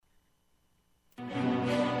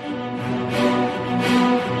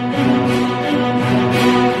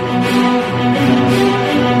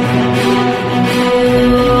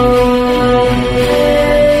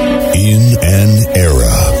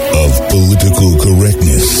political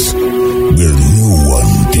correctness, where no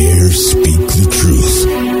one dare speak the truth.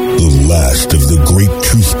 The last of the great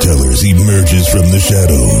truth-tellers emerges from the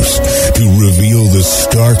shadows to reveal the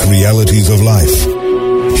stark realities of life.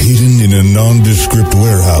 Hidden in a nondescript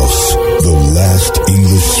warehouse, the last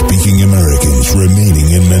English-speaking Americans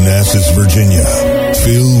remaining in Manassas, Virginia.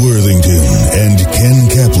 Phil Worthington and Ken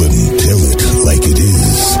Kaplan tell it like it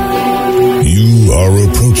is. You are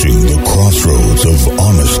approaching the crossroads of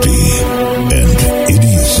honesty and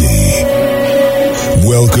idiocy.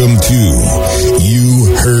 Welcome to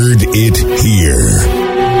You Heard It Here.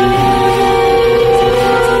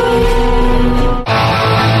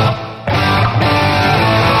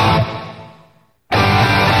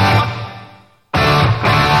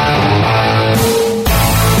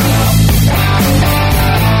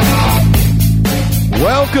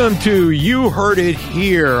 Welcome to You Heard It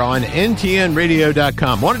Here on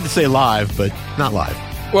ntnradio.com. Wanted to say live, but not live.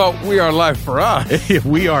 Well, we are live for us.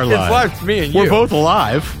 We are live. It's live to me and you. We're both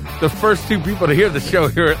alive. The first two people to hear the show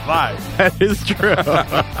hear it live. That is true.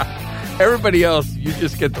 Everybody else, you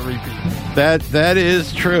just get the repeat. That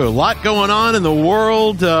is true. A lot going on in the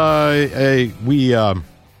world.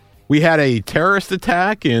 We had a terrorist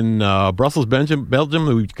attack in Brussels, Belgium.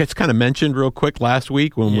 We just kind of mentioned real quick last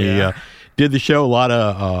week when we did the show. A lot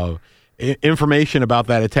of information about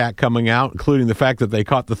that attack coming out, including the fact that they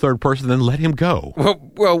caught the third person, then let him go.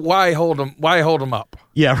 Well, why hold him? Why hold him up?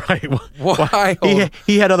 Yeah, right. Why?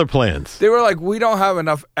 He had other plans. They were like, we don't have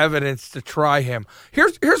enough evidence to try him.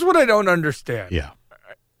 Here's what I don't understand. Yeah.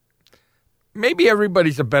 Maybe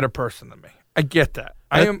everybody's a better person than me. I get that.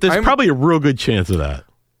 There's probably a real good chance of that.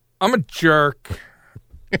 I'm a jerk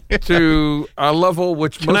to a level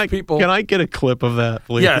which most people... Can I get a clip of that,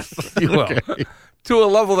 please? Yes, you will. Okay. To a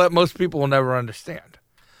level that most people will never understand.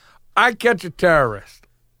 I catch a terrorist.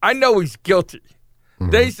 I know he's guilty.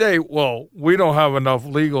 Mm-hmm. They say, well, we don't have enough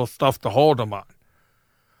legal stuff to hold him on.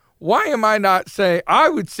 Why am I not saying... I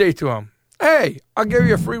would say to him, hey, I'll give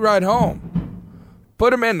you a free ride home.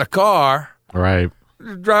 Put him in the car. Right.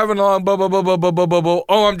 Driving along, blah, blah, blah, blah, blah, blah, blah, blah.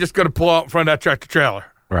 Oh, I'm just going to pull out in front of that tractor trailer.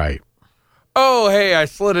 Right. Oh, hey, I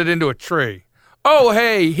slid it into a tree. Oh,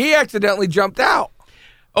 hey, he accidentally jumped out.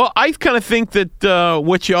 Well, I kind of think that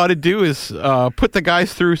what you ought to do is put the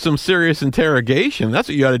guys through some serious interrogation. That's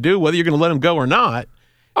what you ought to do, whether you're going to let them go or not.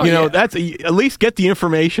 Oh, you know, that's at least get the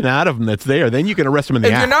information out of them that's there. Then you can arrest them in the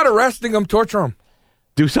act. If you're not arresting them, torture them.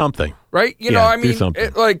 Do something. Right? You know, I mean,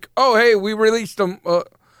 like, oh, hey, we released him.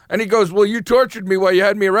 And he goes, well, you tortured me while you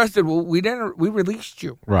had me arrested. Well, we didn't. We released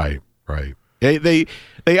you. Right, right.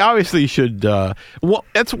 They obviously should. Well,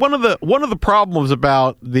 that's one of the problems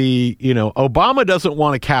about the, Obama doesn't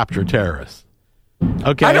want to capture terrorists.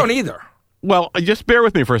 Okay, I don't either. Well, just bear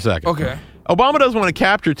with me for a second. Okay. Obama doesn't want to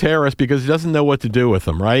capture terrorists because he doesn't know what to do with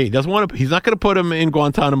them. Right? He doesn't want to. He's not going to put them in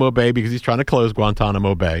Guantanamo Bay because he's trying to close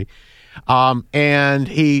Guantanamo Bay. And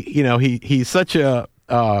he's such a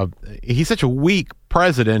weak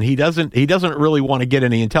president. He doesn't really want to get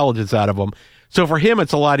any intelligence out of them. So for him,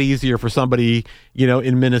 it's a lot easier for somebody,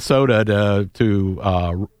 in Minnesota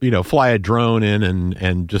to fly a drone in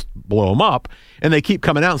and just blow them up. And they keep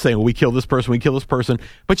coming out and saying, well, we killed this person.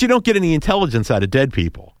 But you don't get any intelligence out of dead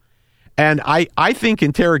people. And I think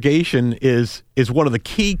interrogation is one of the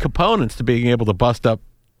key components to being able to bust up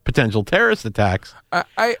potential terrorist attacks.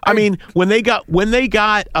 I mean, when they got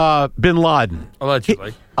bin Laden,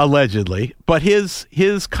 allegedly, but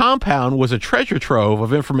his compound was a treasure trove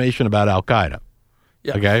of information about Al Qaeda.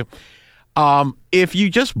 Yes. Okay, if you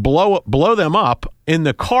just blow them up in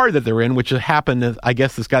the car that they're in, which happened, I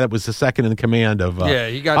guess this guy that was the second in command of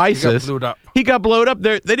ISIS, he got blown up. He got blown up.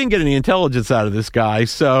 They didn't get any intelligence out of this guy.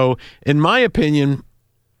 So, in my opinion,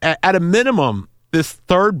 at a minimum, this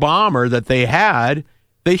third bomber that they had,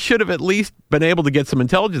 they should have at least been able to get some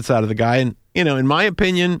intelligence out of the guy. And, in my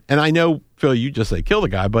opinion, and I know, Phil, you just say kill the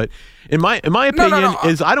guy, but in my opinion,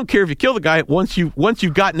 is I don't care if you kill the guy. Once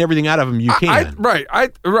you've gotten everything out of him, you can.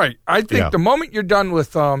 I think the moment you're done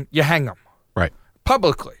with you hang him. Right.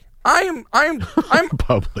 Publicly. I'm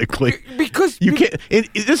publicly because you can't.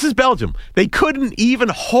 This is Belgium. They couldn't even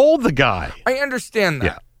hold the guy. I understand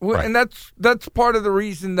that. Yeah, right. And that's part of the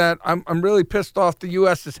reason that I'm really pissed off the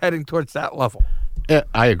U.S. is heading towards that level.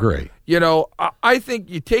 I agree. I think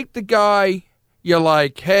you take the guy, you're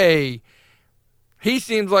like, hey, he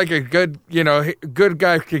seems like a good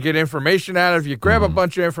guy to get information out of. You grab a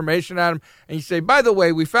bunch of information out of him, and you say, by the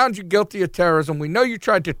way, we found you guilty of terrorism. We know you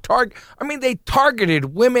tried to target. I mean, they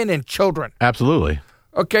targeted women and children. Absolutely.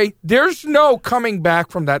 Okay, there's no coming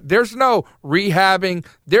back from that. There's no rehabbing.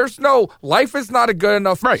 There's no life is not a good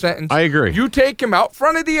enough sentence. I agree. You take him out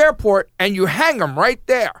front of the airport and you hang him right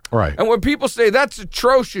there. Right. And when people say that's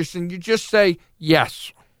atrocious, and you just say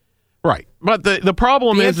yes. Right. But the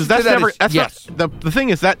problem The is answer that's to that never is that's yes. not, the thing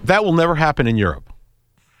is that will never happen in Europe.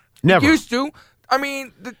 Never. It used to. I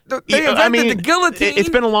mean, they invented the guillotine. It's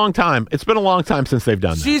been a long time. It's been a long time since they've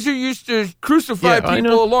done that. Caesar used to crucify Yeah, I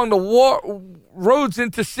people know. along the roads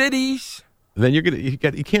into cities. Then you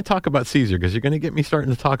can't talk about Caesar because you're going to get me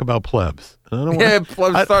starting to talk about plebs. I don't Yeah, want.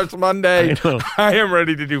 pleb starts Monday. I know. I am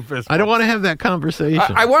ready to do fist I don't bumps. want to have that conversation.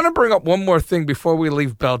 I want to bring up one more thing before we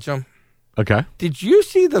leave Belgium. Okay. Did you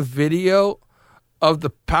see the video of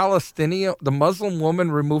the Muslim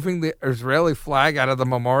woman removing the Israeli flag out of the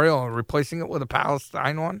memorial and replacing it with a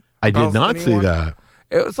Palestine one? I did not Palestinian see one? that.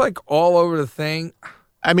 It was like all over the thing.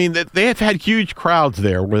 I mean, they have had huge crowds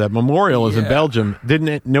there where that memorial is in Yeah. Belgium. Didn't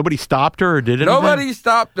it? Nobody stopped her or did anything? Nobody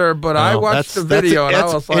stopped her, but I Well, watched the video and I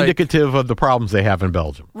that's was like, indicative of the problems they have in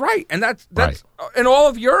Belgium. right, and that's in all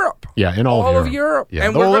of Europe. Yeah, in all of Europe. Yeah.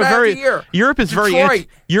 And we're Well, going to have very, to hear Europe is Detroit.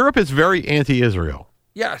 very anti-Israel.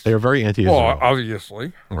 Yes. They are very anti-Israel. Well,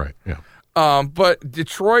 obviously. Right. Yeah. But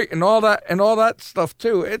Detroit and all that stuff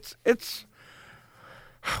too. It's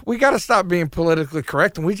we got to stop being politically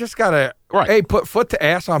correct, and we just got to put foot to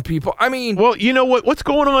ass on people. I mean, Well, you know what's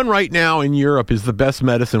going on right now in Europe is the best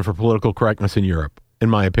medicine for political correctness in Europe,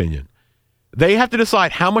 in my opinion. They have to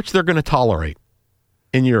decide how much they're going to tolerate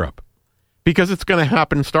in Europe, because it's going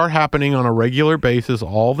to start happening on a regular basis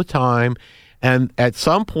all the time. And at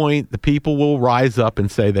some point, the people will rise up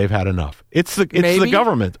and say they've had enough. It's the Maybe.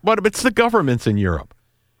 government, but it's the governments in Europe.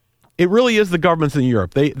 It really is the governments in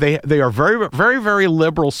Europe. They are very, very, very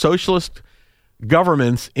liberal socialist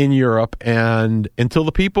governments in Europe, and until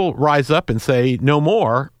the people rise up and say no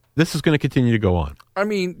more, this is going to continue to go on. I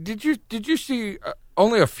mean, did you see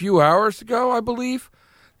only a few hours ago, I believe,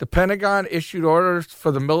 the Pentagon issued orders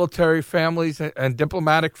for the military families and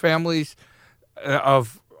diplomatic families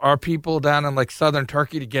of our people down in like southern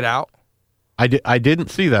Turkey to get out? I didn't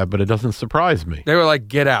see that, but it doesn't surprise me. They were like,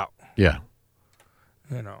 get out. Yeah.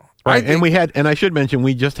 You know. Right. And I should mention,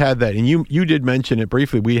 we just had that, and you did mention it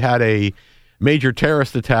briefly. We had a major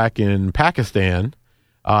terrorist attack in Pakistan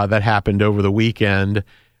that happened over the weekend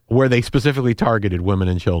where they specifically targeted women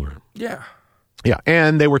and children. Yeah. Yeah.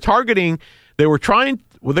 And they were targeting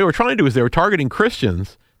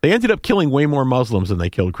Christians. They ended up killing way more Muslims than they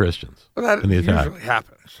killed Christians. Well, that in the attack. usually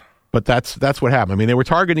happens. But that's what happened. I mean, they were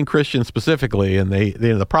targeting Christians specifically, and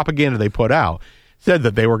the propaganda they put out said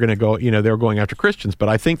that they were going to go, they were going after Christians. But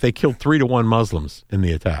I think they killed 3-1 Muslims in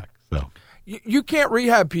the attack. So you can't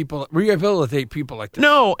rehabilitate people like this.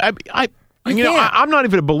 no, I'm not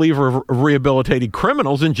even a believer of rehabilitating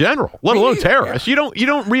criminals in general, let alone terrorists. You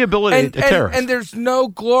don't rehabilitate a terrorist. And there's no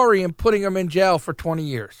glory in putting them in jail for 20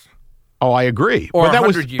 years. Oh, I agree. Or but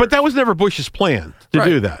 100 years. But that was never Bush's plan to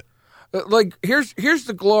do that. Like, here's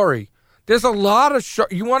the glory. There's a lot of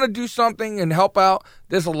sharks. You want to do something and help out,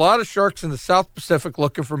 there's a lot of sharks in the South Pacific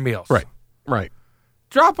looking for meals. Right.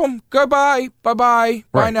 Drop them. Goodbye. Bye-bye.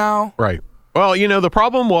 Bye now. Right. Well, the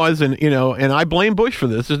problem was, and I blame Bush for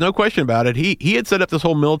this. There's no question about it. He had set up this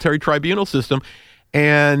whole military tribunal system,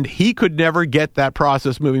 and he could never get that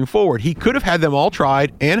process moving forward. He could have had them all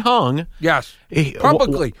tried and hung. Yes.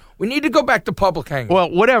 Publicly. We need to go back to public hanging.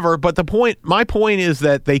 Well, whatever. But my point is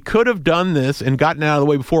that they could have done this and gotten out of the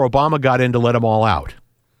way before Obama got in to let them all out.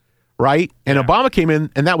 Right? And Obama came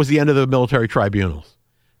in, and that was the end of the military tribunals.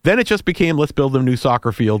 Then it just became, let's build them new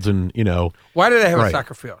soccer fields and, Why do they have a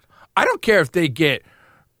soccer field? I don't care if they get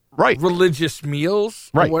religious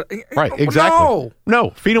meals. Right. Or Right. Exactly.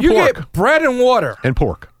 No. Feed them you pork. Get bread and water. And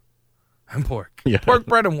pork. And pork. Yeah. Pork,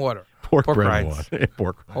 bread, and water. Pork bread rinds. and water.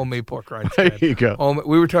 Pork. Homemade pork rinds. There you go.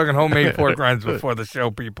 We were talking homemade pork rinds before the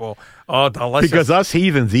show, people. Oh, delicious. Because us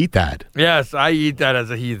heathens eat that. Yes, I eat that as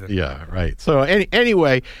a heathen. Yeah, right. So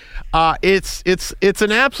anyway, it's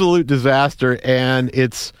an absolute disaster, and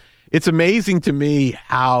it's amazing to me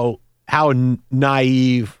how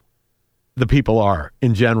naive the people are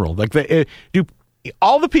in general. Like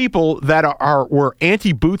all the people that were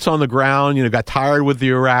anti boots on the ground, got tired with the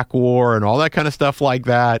Iraq War and all that kind of stuff like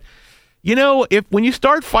that. When you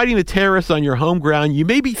start fighting the terrorists on your home ground, you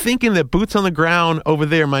may be thinking that boots on the ground over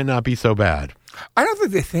there might not be so bad. I don't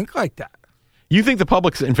think they think like that. You think the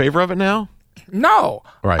public's in favor of it now? No.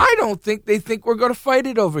 Right. I don't think they think we're going to fight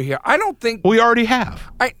it over here. I don't think... We already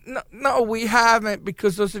have. No, we haven't,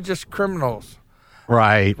 because those are just criminals.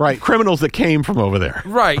 Right. Criminals that came from over there.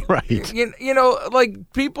 Right. Right.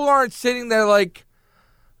 Like, people aren't sitting there like,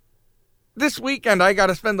 this weekend, I got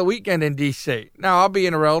to spend the weekend in D.C. Now, I'll be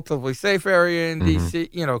in a relatively safe area in D.C.,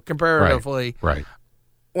 comparatively. Right.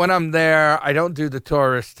 When I'm there, I don't do the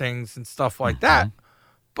tourist things and stuff like that.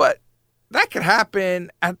 But that could happen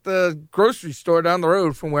at the grocery store down the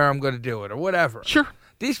road from where I'm going to do it or whatever. Sure.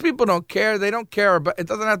 These people don't care. They don't care about it.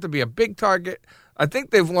 Doesn't have to be a big target. I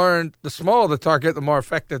think they've learned the smaller the target, the more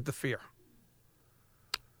effective the fear.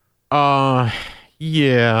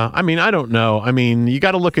 Yeah. I mean, I don't know. I mean, you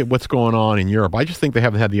got to look at what's going on in Europe. I just think they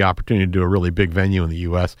haven't had the opportunity to do a really big venue in the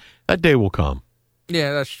U.S. That day will come.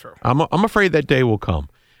 Yeah, that's true. I'm afraid that day will come.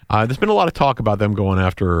 There's been a lot of talk about them going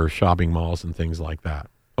after shopping malls and things like that.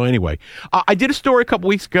 Well, anyway, I did a story a couple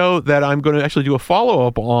weeks ago that I'm going to actually do a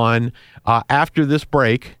follow-up on after this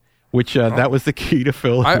break, which that was the key to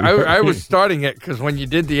Phil. I was starting it because when you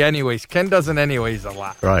did the anyways, Ken doesn't anyways a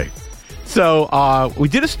lot. Right. So we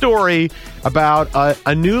did a story about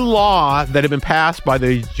a new law that had been passed by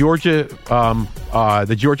the Georgia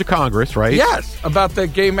Congress, right? Yes, about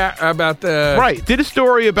the right. Did a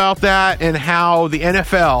story about that and how the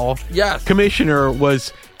NFL commissioner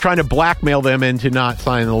was trying to blackmail them into not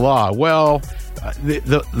signing the law. Well,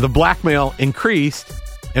 the blackmail increased,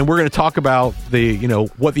 and we're going to talk about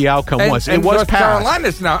what the outcome was. And it was North passed.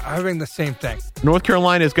 Carolina's now having the same thing. North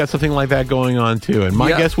Carolina's got something like that going on too, and my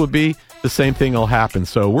guess would be the same thing will happen.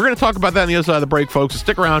 So we're going to talk about that on the other side of the break, folks. So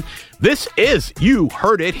stick around. This is You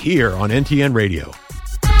Heard It Here on NTN Radio.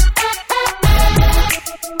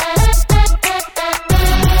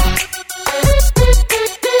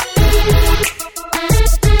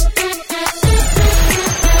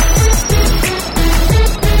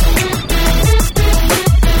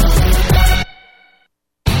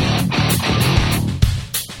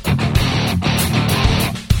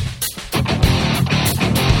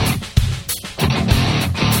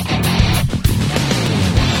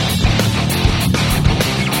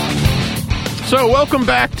 So welcome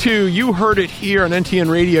back to You Heard It Here on NTN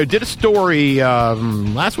Radio. Did a story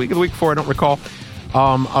last week or the week before, I don't recall,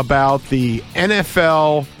 about the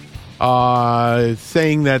NFL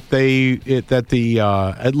saying that the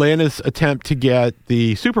Atlanta's attempt to get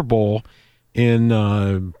the Super Bowl in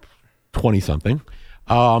 20-something.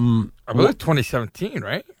 I believe 2017,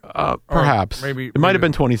 right? Perhaps. It might have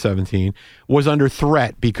been 2017. Was under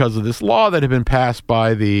threat because of this law that had been passed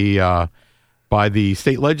by the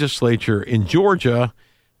state legislature in Georgia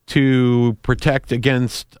to protect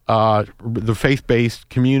against the faith-based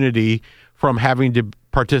community from having to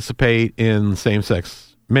participate in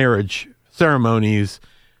same-sex marriage ceremonies,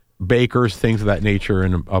 bakers, things of that nature,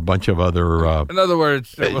 and a bunch of other. In other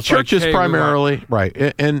words, churches primarily, right,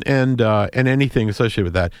 and anything associated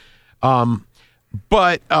with that.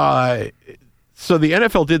 So the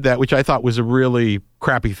NFL did that, which I thought was a really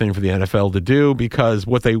crappy thing for the NFL to do because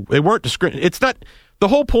what they weren't discriminating. It's not, the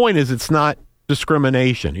whole point is it's not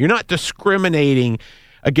discrimination. You're not discriminating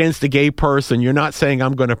against a gay person. You're not saying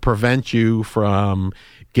I'm going to prevent you from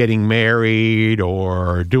getting married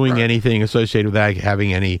or doing anything associated with that,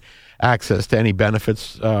 having any access to any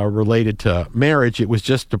benefits related to marriage. It was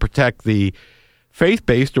just to protect the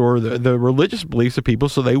faith-based or the religious beliefs of people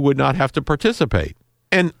so they would not have to participate.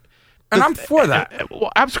 And I'm for that.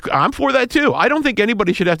 Well, I'm for that, too. I don't think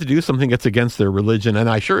anybody should have to do something that's against their religion, and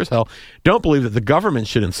I sure as hell don't believe that the government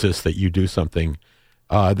should insist that you do something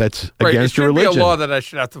that's against your religion. It should be a law that I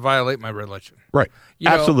should have to violate my religion. Right.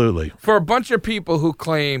 Absolutely. For a bunch of people who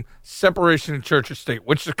claim separation of church and state,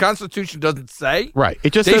 which the Constitution doesn't say, right?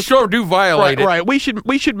 It just they says, sure do violate it. Right. We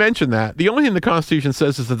should mention that. The only thing the Constitution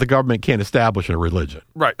says is that the government can't establish a religion.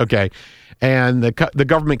 Right. Okay. And the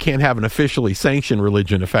government can't have an officially sanctioned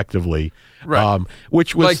religion effectively. Right.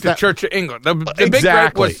 Which was like the Church of England. The exactly, big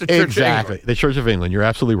gripe was the Church of England. The Church of England. You're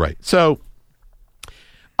absolutely right. So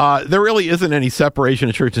there really isn't any separation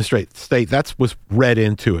of church and state. That was read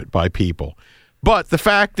into it by people. But the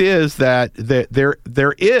fact is that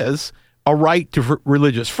there is a right to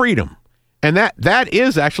religious freedom. And that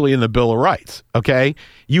is actually in the Bill of Rights, okay?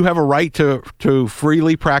 You have a right to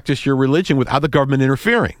freely practice your religion without the government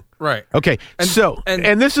interfering. Right. Okay,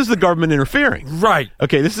 and this is the government interfering. Right.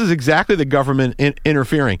 Okay, this is exactly the government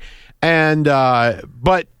interfering. And,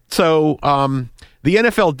 the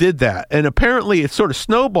NFL did that. And apparently it's sort of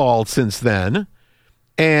snowballed since then.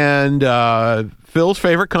 And Phil's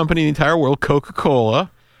favorite company in the entire world,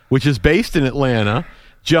 Coca-Cola, which is based in Atlanta,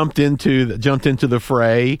 jumped into the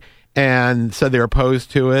fray and said they're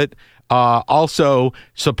opposed to it. Also,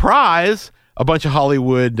 surprise, a bunch of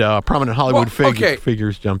prominent Hollywood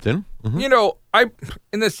figures jumped in. Mm-hmm. You know,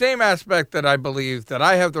 in the same aspect that I believe that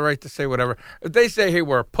I have the right to say whatever, if they say, hey,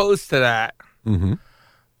 we're opposed to that, mm-hmm.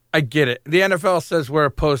 I get it. The NFL says we're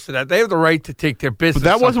opposed to that. They have the right to take their business. But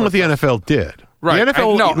that wasn't what the NFL did. Right. The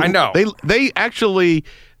NFL, I know. They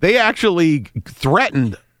actually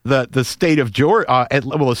threatened the state of Georgia,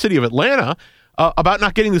 the city of Atlanta, about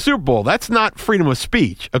not getting the Super Bowl. That's not freedom of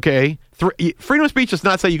speech. Okay, freedom of speech does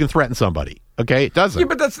not say you can threaten somebody. Okay, it doesn't. Yeah,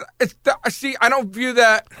 but see, I don't view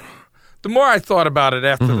that. The more I thought about it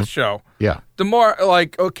after the show, the more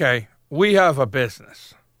like, okay, we have a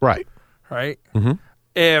business, right? Mm-hmm.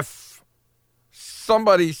 If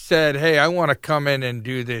somebody said, "Hey, I want to come in and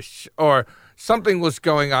do this," or something was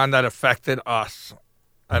going on that affected us,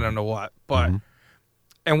 I don't know what, but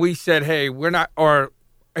and we said, "Hey, we're not," or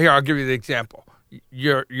here, I'll give you the example.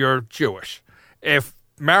 You're Jewish. If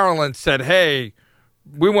Maryland said, "Hey,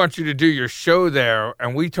 we want you to do your show there,"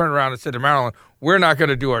 and we turned around and said to Maryland, "We're not going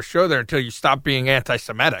to do our show there until you stop being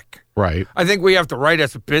anti-Semitic." Right. I think we have the right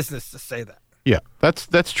as a business to say that. Yeah,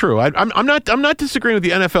 that's true. I'm not disagreeing with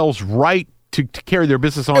the NFL's right to carry their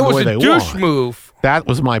business on the way they want. It was a douche move. That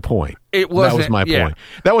was my point. It wasn't. That was my point.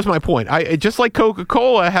 That was my point. Just like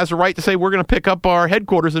Coca-Cola has a right to say we're going to pick up our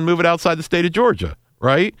headquarters and move it outside the state of Georgia,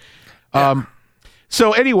 right? Yeah.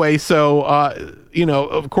 So anyway,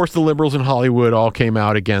 of course, the liberals in Hollywood all came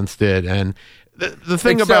out against it, and the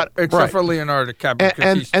thing except for Leonardo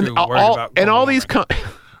DiCaprio, and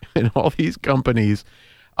all these companies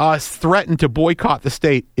threatened to boycott the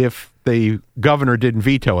state if the governor didn't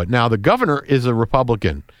veto it. Now, the governor is a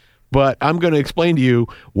Republican, but I'm going to explain to you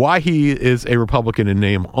why he is a Republican in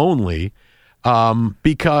name only,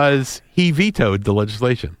 because he vetoed the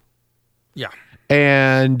legislation. Yeah.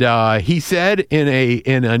 And he said in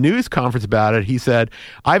a news conference about it, he said,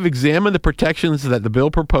 "I've examined the protections that the bill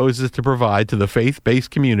proposes to provide to the faith-based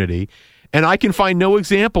community, and I can find no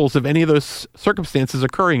examples of any of those circumstances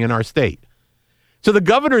occurring in our state." So the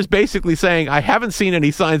governor is basically saying, I haven't seen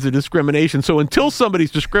any signs of discrimination, so until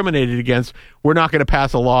somebody's discriminated against, we're not going to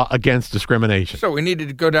pass a law against discrimination. So we needed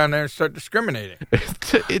to go down there and start discriminating.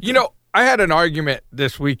 I had an argument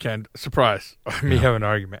this weekend. Surprise, me have an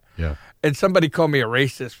argument. Yeah. And somebody called me a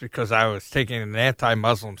racist because I was taking an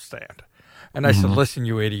anti-Muslim stand. And I said, listen,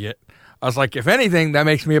 you idiot. I was like, if anything, that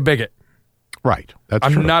makes me a bigot. Right.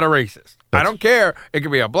 I'm true. not a racist. I don't care. It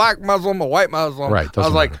could be a black Muslim, a white Muslim. Right. I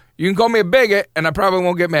was like, you can call me a bigot, and I probably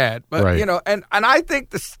won't get mad. But, right. And I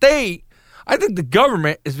think the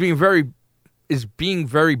government is being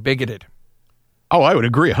very bigoted. Oh, I would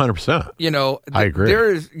agree 100%. I agree.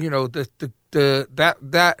 There is,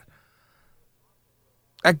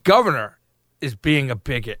 that governor is being a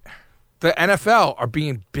bigot. The NFL are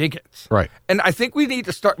being bigots. Right. And I think we need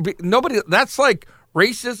to start. That's like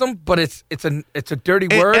racism, but it's a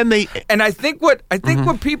dirty word. And I think what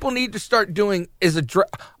people need to start doing is address.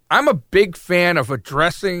 I'm a big fan of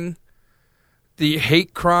addressing the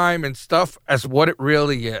hate crime and stuff as what it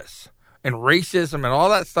really is, and racism and all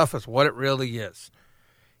that stuff as what it really is.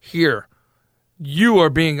 Here,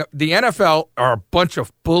 the NFL are a bunch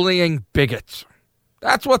of bullying bigots.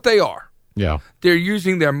 That's what they are. Yeah. They're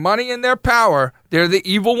using their money and their power. They're the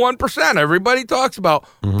evil 1%. Everybody talks about.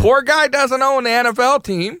 Poor guy doesn't own the NFL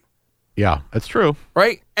team. Yeah, that's true.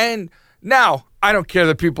 Right? And now, I don't care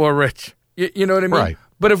that people are rich. You know what I mean? Right.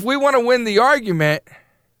 But if we want to win the argument,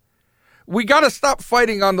 we got to stop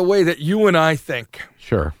fighting on the way that you and I think.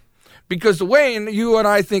 Sure. Because the way you and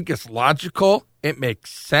I think is logical, it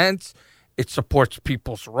makes sense, it supports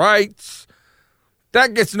people's rights,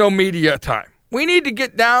 that gets no media time. We need to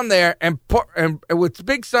get down there and put with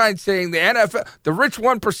big signs saying the rich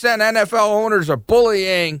 1% NFL owners are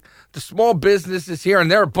bullying the small businesses here,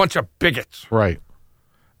 and they're a bunch of bigots. Right.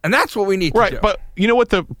 And that's what we need to do. Right, but you know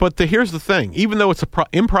what? Here's the thing. Even though it's a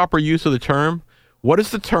improper use of the term, what is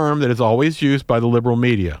the term that is always used by the liberal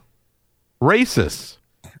media? Racist.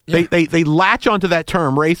 Yeah. They latch onto that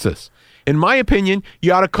term, racist. In my opinion,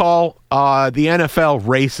 you ought to call the NFL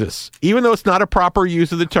racist, even though it's not a proper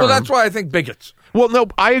use of the term. Well, that's why I think bigots. Well, no,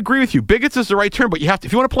 I agree with you. Bigots is the right term, but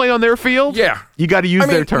if you want to play on their field, you got to use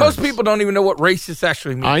their terms. Most people don't even know what racist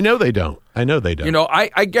actually means. I know they don't.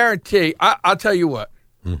 I guarantee. I'll tell you what.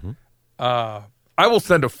 Mm-hmm. I will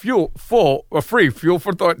send a free Fuel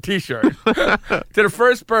for Thought T-shirt to the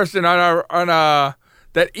first person that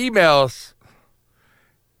emails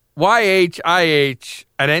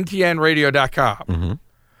YHIH@ntnradio.com. Mm-hmm.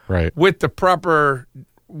 Right. With the proper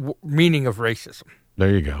meaning of racism.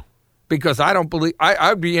 There you go. Because I don't believe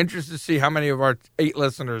I'd be interested to see how many of our 8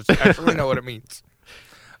 listeners actually know what it means.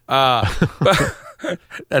 But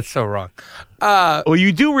that's so wrong. Well,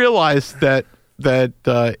 you do realize that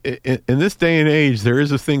in this day and age, there is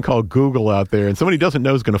this thing called Google out there, and somebody who doesn't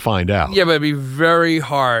know is going to find out. Yeah, but it'd be very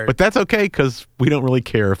hard. But that's okay because we don't really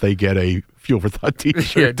care if they get a Fuel for Thought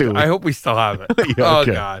T-shirt. Yeah, I hope we still have it. Yeah,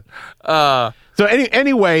 okay. Oh God. So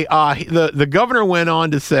anyway, the governor went on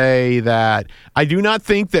to say that I do not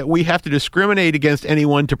think that we have to discriminate against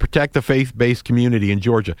anyone to protect the faith-based community in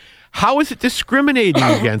Georgia. How is it discriminating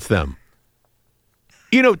against them?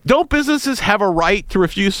 You know, don't businesses have a right to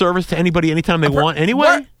refuse service to anybody anytime they want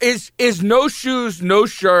anyway? What is no shoes, no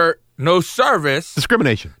shirt, no service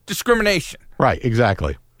Discrimination. Right,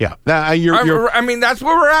 exactly. Yeah. I mean, that's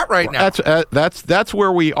where we're at right now. That's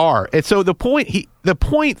where we are. And so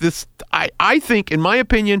I think, in my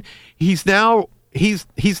opinion, he's now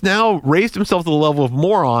raised himself to the level of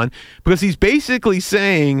moron because he's basically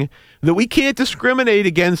saying that we can't discriminate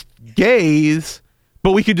against gays,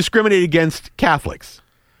 but we could discriminate against Catholics.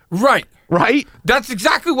 Right. Right? That's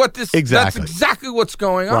exactly what this. Exactly. That's exactly what's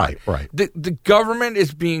going on. Right. The government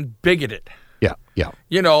is being bigoted. Yeah.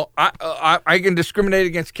 You know, I can discriminate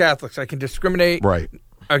against Catholics. I can discriminate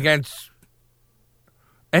against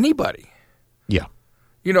anybody. Yeah.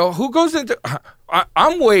 You know, who goes into...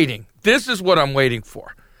 I'm waiting. This is what I'm waiting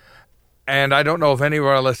for. And I don't know if any of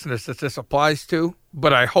our listeners that this applies to,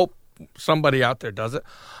 but I hope somebody out there does it.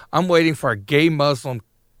 I'm waiting for a gay Muslim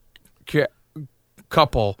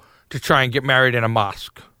couple to try and get married in a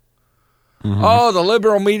mosque. Mm-hmm. Oh, the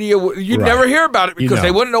liberal media, you'd never hear about it because they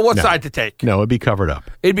wouldn't know what side to take. No, it'd be covered up.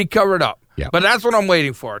 Yeah. But that's what I'm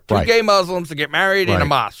waiting for. Two gay Muslims to get married in a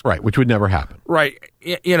mosque. Right, which would never happen. Right.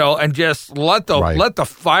 You know, and just let the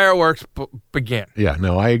fireworks begin. Yeah,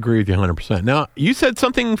 no, I agree with you 100%. Now, you said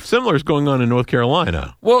something similar is going on in North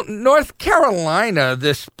Carolina. Well, North Carolina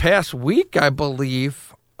this past week, I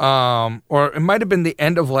believe, or it might have been the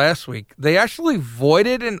end of last week, they actually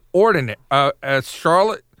voided an ordinance, a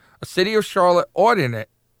city of Charlotte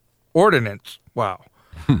ordinance. Wow.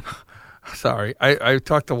 Sorry. I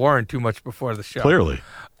talked to Warren too much before the show. Clearly.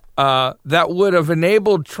 That would have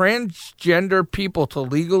enabled transgender people to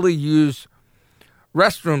legally use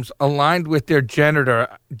restrooms aligned with their gender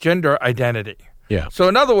identity. Yeah. So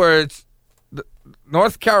in other words,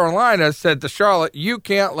 North Carolina said to Charlotte, you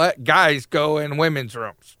can't let guys go in women's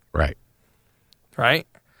rooms. Right. Right?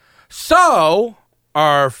 So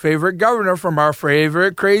our favorite governor from our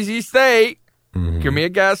favorite crazy state, give me a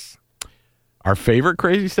guess. Our favorite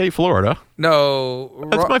crazy state, Florida. No.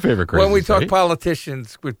 That's my favorite crazy state. When we talk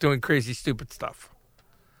politicians, we're doing crazy, stupid stuff.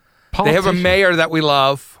 They have a mayor that we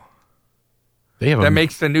love. That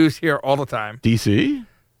makes the news here all the time. D.C.?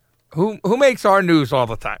 Who makes our news all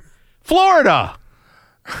the time? Florida!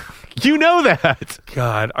 You know that.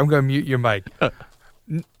 God, I'm going to mute your mic.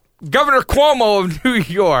 Governor Cuomo of New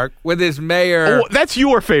York with his mayor. Oh, that's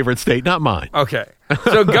your favorite state, not mine. Okay.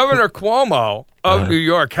 So Governor Cuomo of New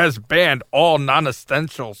York has banned all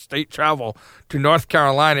non-essential state travel to North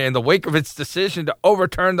Carolina in the wake of its decision to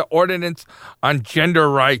overturn the ordinance on gender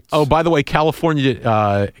rights. Oh, by the way, California,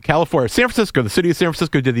 San Francisco, the city of San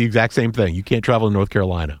Francisco did the exact same thing. You can't travel to North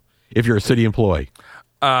Carolina if you're a city employee,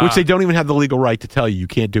 which they don't even have the legal right to tell you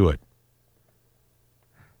can't do it.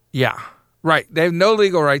 Yeah. Right. They have no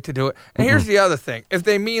legal right to do it. And here's the other thing. If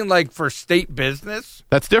they mean like for state business.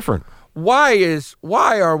 That's different. Why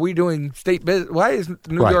are we doing state business? Why is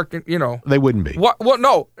New York, They wouldn't be. Well,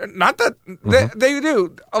 no, not that. They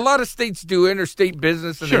do. A lot of states do interstate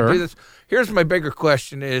business and they do this. Here's my bigger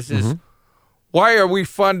question is why are we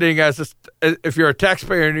funding if you're a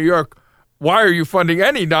taxpayer in New York, why are you funding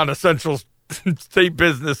any non-essential state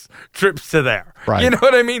business trips to there? Right. You know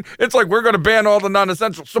what I mean? It's like we're going to ban all the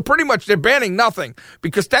non-essentials. So pretty much they're banning nothing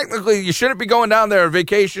because technically you shouldn't be going down there on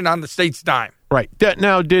vacation on the state's dime. Right.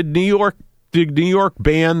 Now, did New York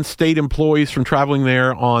ban state employees from traveling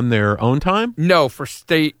there on their own time? No, for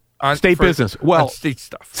state business. Well, state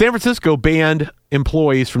stuff. San Francisco banned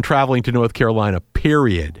employees from traveling to North Carolina,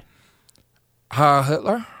 period.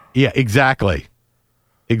 Hitler? Yeah, exactly.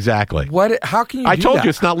 What? How can you do that? I told you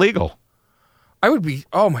it's not legal. I would be.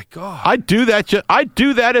 Oh my God! I'd do that. I'd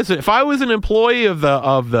do that if I was an employee of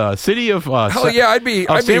the city of. Hell yeah! I'd be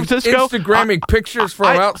San Francisco. Instagramming pictures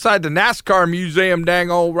from outside the NASCAR museum, dang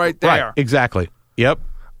old right there. Right, exactly. Yep.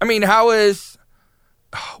 I mean, how is?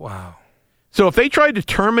 Oh, wow. So if they tried to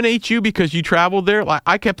terminate you because you traveled there,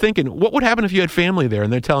 I kept thinking, what would happen if you had family there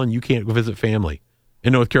and they're telling you can't go visit family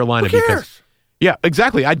in North Carolina? Who cares? Yeah,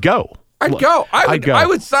 exactly. I'd go. I'd go. I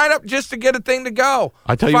would sign up just to get a thing to go.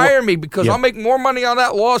 I tell you Fire me because I'll make more money on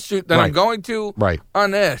that lawsuit than I'm going to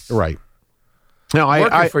on this. Right. No,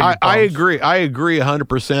 I agree. I agree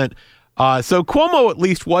 100%. So Cuomo at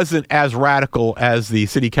least wasn't as radical as the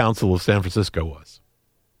city council of San Francisco was.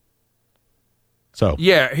 So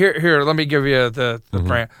Yeah, here. Let me give you the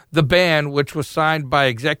brand. The ban, which was signed by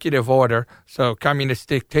executive order, so communist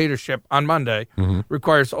dictatorship, on Monday,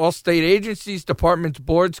 requires all state agencies, departments,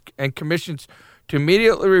 boards, and commissions to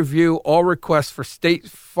immediately review all requests for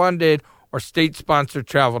state-funded or state-sponsored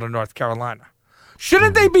travel to North Carolina.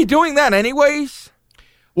 Shouldn't they be doing that anyways?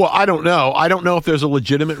 Well, I don't know. I don't know if there's a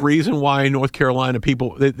legitimate reason why North Carolina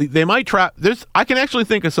people they might trap. I can actually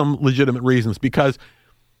think of some legitimate reasons because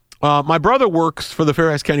my brother works for the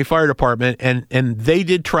Fairfax County Fire Department, and they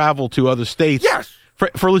did travel to other states. Yes,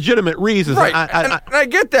 for legitimate reasons. Right, and I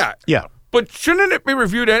get that. Yeah, but shouldn't it be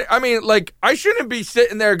reviewed? I mean, like, I shouldn't be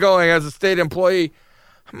sitting there going as a state employee,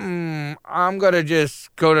 I'm going to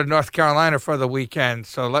just go to North Carolina for the weekend,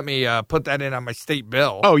 so let me put that in on my state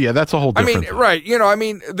bill. Oh, yeah, that's a whole different thing. Right,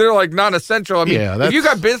 they're like non-essential. I mean, if you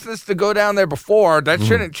got business to go down there before, that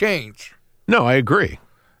shouldn't change. No, I agree.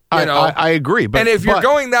 I agree. But, and if you're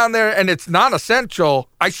going down there and it's non-essential,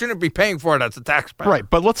 I shouldn't be paying for it as a taxpayer. Right,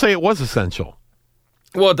 but let's say it was essential.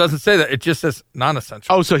 Well, it doesn't say that. It just says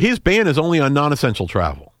non-essential. Oh, so his ban is only on non-essential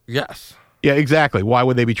travel. Yes. Yeah, exactly. Why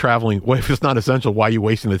would they be traveling? Well, if it's not essential, why are you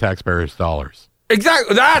wasting the taxpayers' dollars?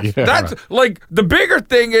 Exactly. That's right. Like, the bigger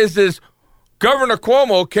thing is Governor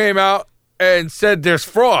Cuomo came out and said there's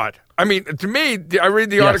fraud. I mean, to me, I read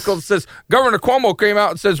the article that says Governor Cuomo came out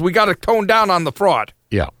and says we got to tone down on the fraud.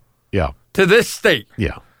 Yeah. To this state.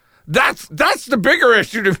 Yeah. That's the bigger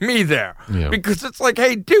issue to me there. Yeah. Because it's like,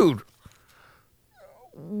 hey, dude,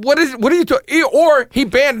 what are you talking? Or he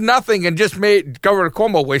banned nothing and just made Governor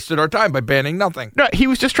Cuomo wasted our time by banning nothing. No, he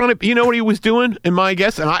was just trying to, you know what he was doing, in my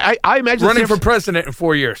guess? And I imagine running for president in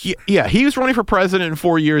 4 years. Yeah, he was running for president in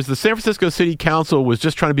 4 years. The San Francisco City Council was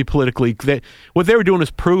just trying to be politically, what they were doing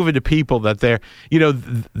is proving to people that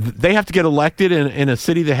they have to get elected in a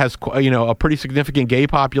city that has, a pretty significant gay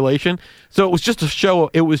population. So it was just a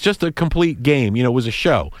show. It was just a complete game. It was a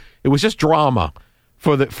show. It was just drama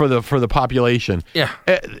for the population. Yeah.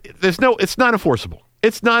 It's not enforceable.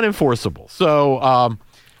 It's not enforceable. So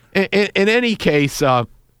in any case,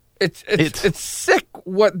 it's sick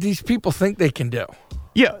what these people think they can do.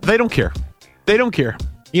 Yeah, they don't care. They don't care.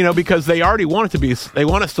 Because they already want it to be. They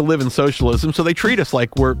want us to live in socialism, so they treat us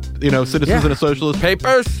like we're citizens in a socialist.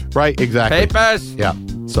 Papers. Right. Exactly. Papers. Yeah.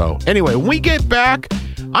 So anyway, when we get back,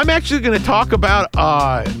 I'm actually going to talk about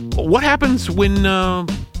what happens when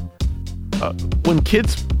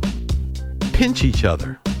kids pinch each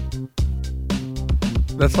other.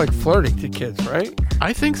 That's like flirting to kids, right?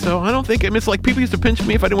 I think so. I don't think it's like people used to pinch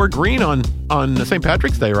me if I didn't wear green on St.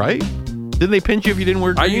 Patrick's Day, right? Didn't they pinch you if you didn't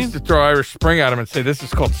wear green? I used to throw Irish Spring at them and say, "This is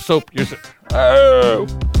called soap. Use it." Oh.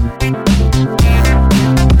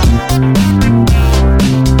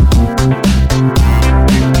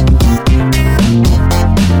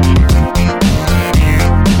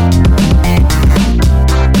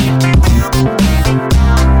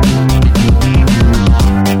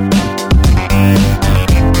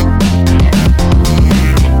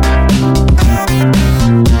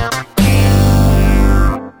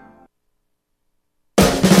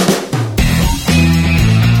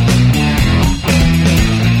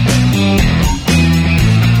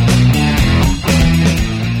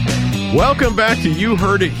 Welcome back to You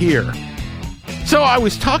Heard It Here. So I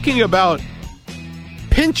was talking about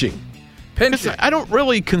pinching. I don't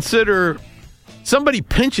really consider somebody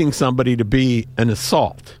pinching somebody to be an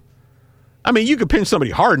assault. I mean, you could pinch somebody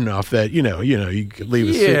hard enough that you could leave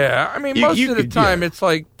a suit. Yeah, I mean, most of the time it's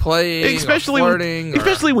like playing, especially or flirting,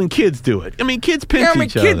 especially when kids do it. I mean, kids pinch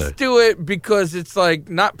each other. Kids do it because it's like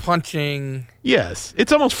not punching. Yes,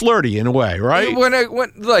 it's almost flirty in a way, right? When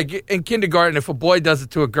like in kindergarten, if a boy does it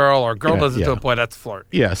to a girl or a girl does it to a boy, that's flirt.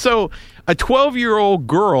 Yeah. So a 12-year-old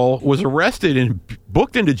girl was arrested and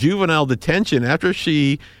booked into juvenile detention after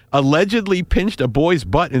she allegedly pinched a boy's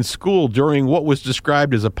butt in school during what was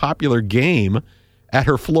described as a popular game at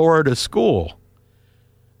her Florida school.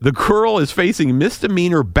 The girl is facing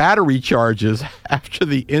misdemeanor battery charges after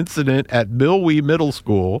the incident at Millwee Middle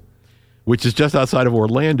School, which is just outside of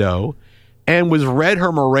Orlando, and was read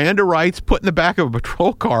her Miranda rights, put in the back of a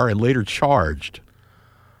patrol car, and later charged.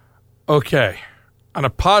 Okay. On a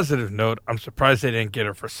positive note, I'm surprised they didn't get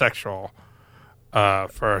her for a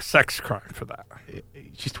sex crime for that.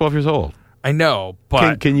 She's 12 years old. I know,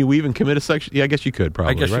 but... Can you even commit a sex... Yeah, I guess you could,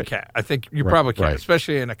 probably, I guess right? you can. I think you probably can,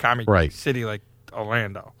 especially in a commie city like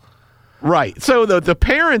Orlando. Right. So the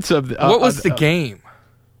parents of... what was the game?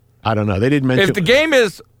 I don't know. They didn't mention... If the game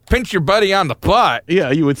is pinch your buddy on the butt...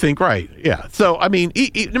 Yeah, you would think, right. Yeah. So, I mean,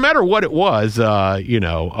 no matter what it was, but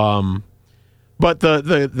the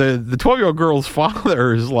 12-year-old girl's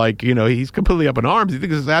father is like, he's completely up in arms. He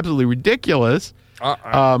thinks it's absolutely ridiculous.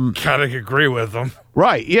 I kind of agree with them.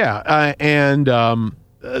 Right, yeah. And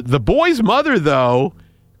the boy's mother, though,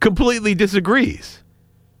 completely disagrees.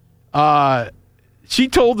 She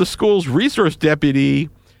told the school's resource deputy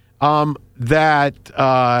that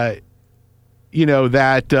he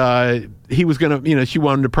was going to, she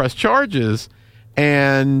wanted to press charges,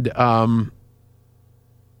 and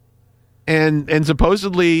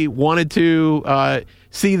supposedly wanted to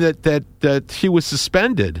see that she was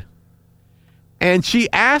suspended. And she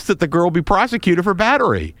asked that the girl be prosecuted for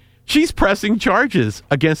battery. She's pressing charges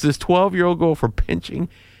against this 12-year-old girl for pinching.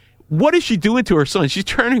 What is she doing to her son? She's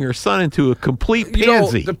turning her son into a complete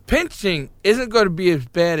pansy. The pinching isn't going to be as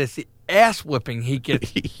bad as the ass whipping he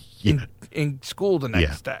gets in school the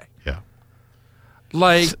next day. Yeah.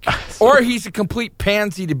 Or he's a complete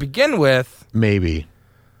pansy to begin with. Maybe.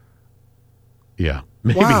 Yeah.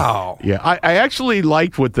 Maybe. Wow. Yeah. I actually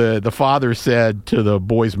liked what the father said to the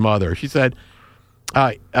boy's mother. He said,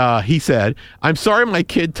 "I'm sorry my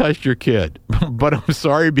kid touched your kid, but I'm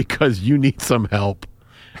sorry because you need some help.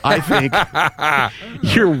 I think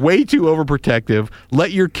you're way too overprotective.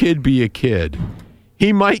 Let your kid be a kid.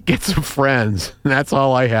 He might get some friends. That's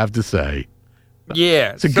all I have to say."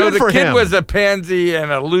 Yeah. So good for kid him. was a pansy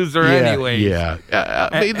and a loser anyway. Yeah.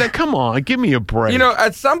 Come on, give me a break.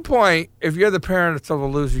 At some point, if you're the parents of a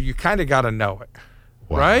loser, you kind of got to know it.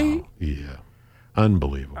 Wow. Right? Yeah.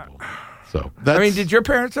 Unbelievable. So that's, did your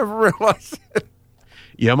parents ever realize it?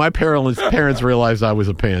 Yeah, my parents realized I was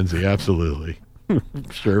a pansy. Absolutely.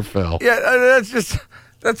 Sure fell. Yeah,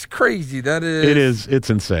 that's crazy. That is. It is. It's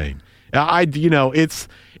insane. It's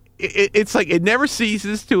like it never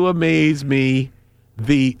ceases to amaze me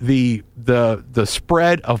the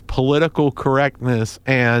spread of political correctness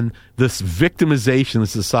and this victimization of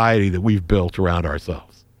society that we've built around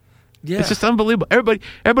ourselves. Yeah. It's just unbelievable.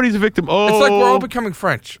 Everybody's a victim. Oh, it's like we're all becoming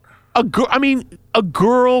French. A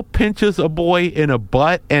girl pinches a boy in a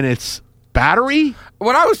butt and it's battery?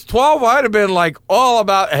 When I was 12, I'd have been like all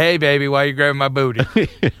about, "Hey, baby, why are you grabbing my booty?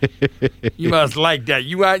 You must like that.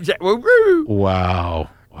 You want woo." Wow.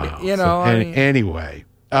 Anyway.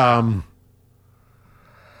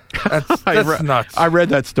 That's nuts. I read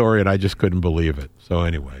that story and I just couldn't believe it. So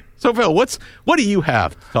anyway. So Phil, what do you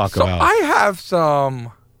have to talk about? I have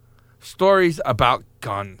some stories about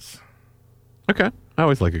guns. Okay. I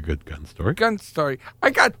always like a good gun story. Gun story.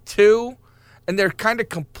 I got two, and they're kind of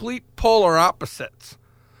complete polar opposites.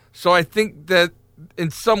 So I think that in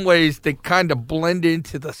some ways they kind of blend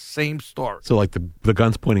into the same story. So like the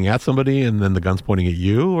gun's pointing at somebody and then the gun's pointing at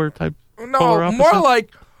you, or type? No,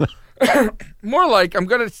 more like I'm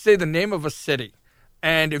going to say the name of a city.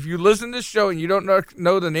 And if you listen to this show and you don't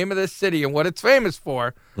know the name of this city and what it's famous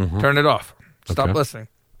for, turn it off. Stop listening.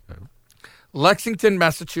 Okay. Lexington,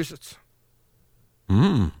 Massachusetts.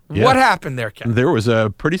 Yeah. What happened there, Ken? There was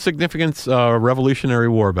a pretty significant Revolutionary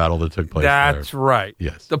War battle that took place. That's right.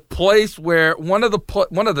 Yes, the place where one of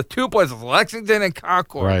the two places, Lexington and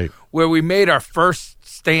Concord, right, where we made our first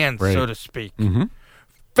stand, so to speak. Mm-hmm.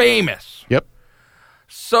 Famous. Yep.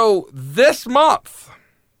 So this month,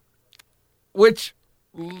 which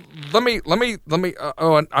I'm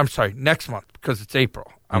sorry, next month because it's April.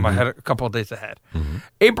 I'm ahead a couple of days ahead. Mm-hmm.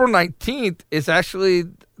 April 19th is actually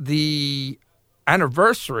the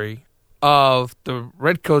anniversary of the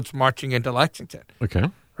Redcoats marching into Lexington. Okay.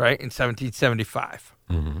 Right, in 1775.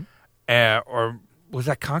 Mm-hmm. Or was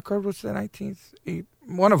that Concord? Was the 19th?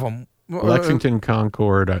 One of them. Lexington,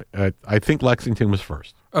 Concord. I think Lexington was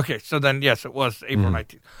first. Okay, so then, yes, it was April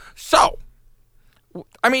 19th. So,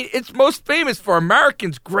 it's most famous for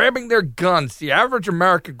Americans grabbing their guns, the average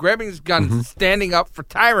American grabbing his guns and standing up for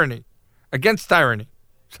tyranny, against tyranny.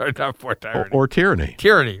 Sorry, not for tyranny. Or tyranny.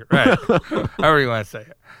 Tyranny, right. However you want to say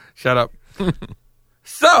it. Shut up.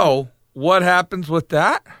 So, what happens with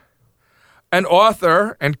that? An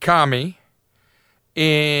author and commie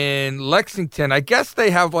in Lexington, I guess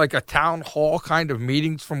they have like a town hall kind of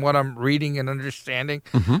meetings from what I'm reading and understanding,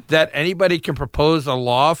 that anybody can propose a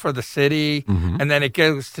law for the city and then it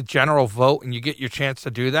goes to general vote and you get your chance to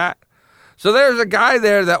do that. So there's a guy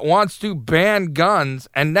there that wants to ban guns,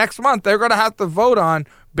 and next month they're going to have to vote on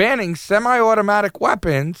banning semi-automatic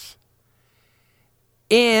weapons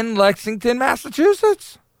in Lexington,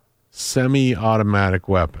 Massachusetts. Semi-automatic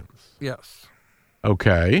weapons. Yes.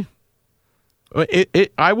 Okay.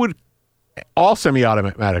 All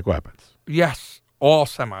semi-automatic weapons. Yes, all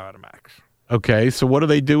semi-automatics. Okay, so what do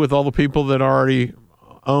they do with all the people that already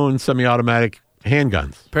own semi-automatic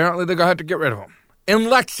handguns? Apparently they're going to have to get rid of them. In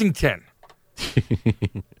Lexington.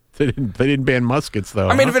 They didn't ban muskets, though.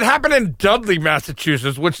 If it happened in Dudley,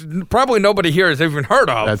 Massachusetts, which probably nobody here has even heard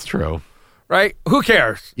of. That's true. right? Who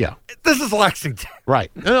cares? Yeah. This is Lexington.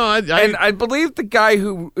 Right. No, And I believe the guy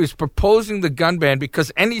who is proposing the gun ban,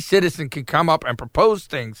 because any citizen can come up and propose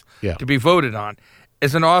things Yeah. to be voted on,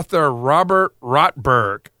 is an author, Robert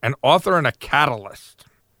Rotberg, an author and a catalyst,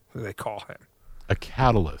 who they call him. a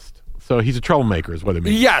catalyst. So he's a troublemaker is what it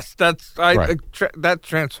means. Yes, that's Right. that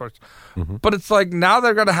transfers. But it's like now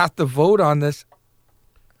they're going to have to vote on this.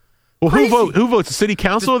 Well, Crazy. who votes? The city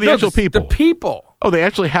council or the No, actual people? The people. Oh, they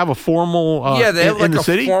actually have a formal Yeah, they have in like the a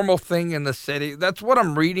city? formal thing in the city. That's what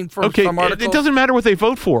I'm reading from Okay, some articles. it doesn't matter what they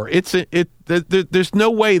vote for. There's no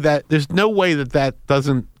way that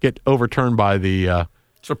doesn't get overturned by the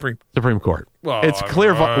Supreme Court. Well, it's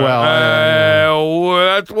clear. That's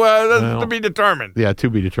to be determined. yeah, to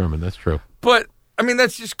be determined. That's true. But I mean,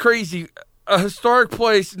 that's just crazy. A historic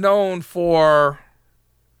place known for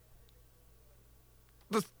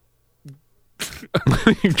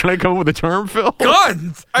You trying to come up with a term, Phil?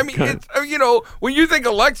 guns. I mean, it's, when you think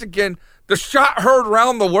of Lexington, the shot heard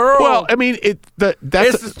around the world. Well, I mean, that's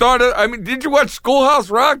it's the start of. I mean, did you watch Schoolhouse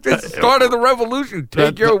Rock? That's the start of the revolution.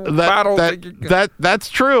 Take your battle. That's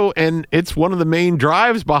true, and it's one of the main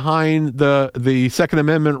drives behind the Second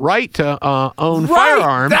Amendment right to own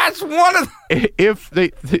firearms. That's one of. If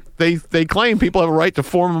they claim people have a right to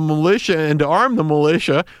form a militia and to arm the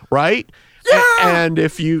militia, right? Yeah. And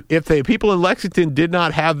if people in Lexington did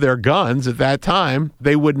not have their guns at that time,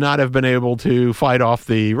 they would not have been able to fight off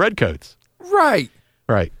the redcoats. Right.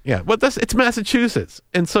 Right. Yeah. But it's Massachusetts,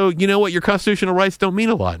 and so you know what? Your constitutional rights don't mean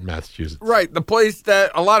a lot in Massachusetts. Right. The place that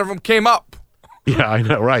a lot of them came up. Yeah, I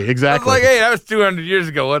know. Right. I was Exactly. like, hey, that was 200 years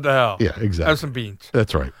ago. What the hell? Yeah. Exactly. Have some beans.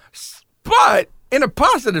 That's right. But in a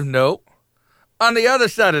positive note, on the other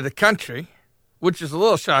side of the country, which is a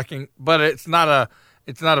little shocking, but it's not a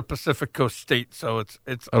Pacific Coast state, so it's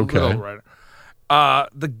a Okay. little right.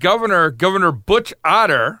 The Governor Butch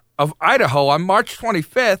Otter of Idaho, on March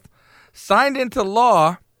 25th, signed into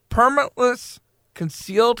law permitless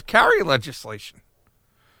concealed carry legislation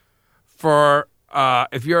for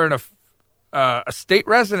if you're in a state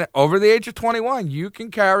resident over the age of 21, you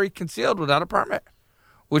can carry concealed without a permit,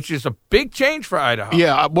 which is a big change for Idaho.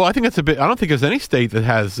 Yeah, well, I think that's a bit. I don't think there's any state that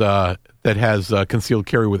has concealed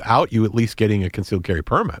carry without you at least getting a concealed carry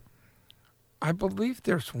permit. I believe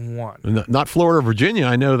there's one. Not Florida or Virginia.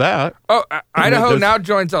 I know that. Oh, Idaho There's- now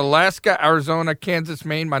joins Alaska, Arizona, Kansas,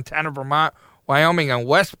 Maine, Montana, Vermont, Wyoming, and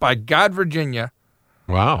West by God, Virginia,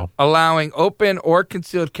 Wow. allowing open or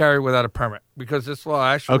concealed carry without a permit, because this law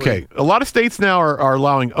actually. Okay, a lot of states now are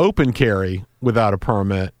allowing open carry without a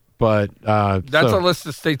permit, but That's a list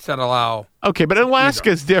of states that allow. okay. But Alaska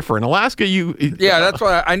is different. Alaska, Yeah, that's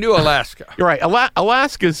why I knew Alaska. you're right.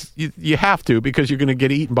 Alaska's you have to because you're going to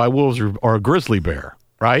get eaten by wolves or a grizzly bear,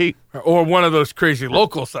 right? Or one of those crazy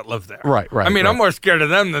locals that live there. Right. I mean, right. I'm more scared of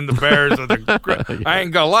them than the bears or the. I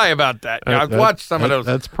ain't gonna lie about that. I've watched some of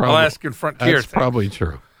those Alaskan frontier That's things. probably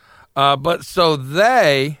true. But so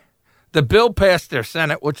the bill passed their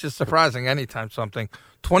Senate, which is surprising anytime something,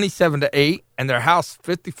 27-8, and their House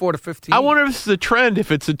 54-15. I wonder if this is a trend.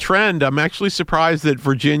 If it's a trend, I'm actually surprised that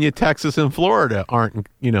Virginia, Texas, and Florida aren't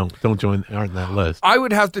in that list. I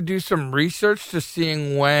would have to do some research to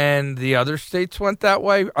seeing when the other states went that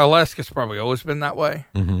way. Alaska's probably always been that way.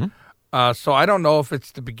 Mm-hmm. So I don't know if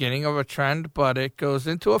it's the beginning of a trend, but it goes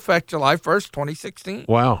into effect July 1st, 2016.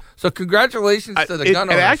 Wow. So congratulations to the gun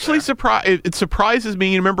It owners. actually there. it surprises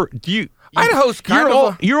me. Remember, Idaho's kind you're of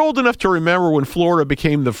old, you're old enough to remember when Florida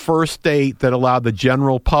became the first state that allowed the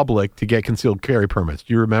general public to get concealed carry permits.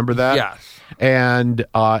 Do you remember that? Yes. And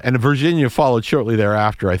Virginia followed shortly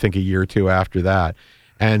thereafter. I think a year or two after that,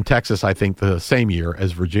 and Texas, I think, the same year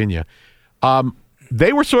as Virginia.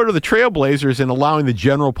 They were sort of the trailblazers in allowing the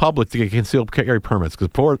general public to get concealed carry permits.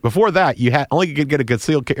 Because before that, you only could get a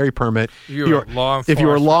concealed carry permit if you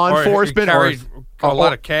were law enforcement or a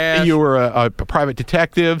lot of cash. You were a private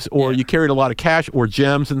detectives, or you carried a lot of cash or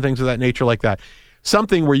gems and things of that nature like that.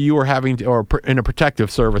 Something where you were or in a protective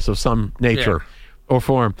service of some nature or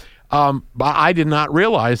form. But I did not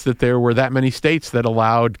realize that there were that many states that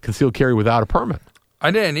allowed concealed carry without a permit.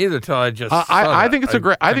 I didn't either till I just. I think it's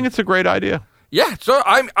I think it's a great idea. Yeah, so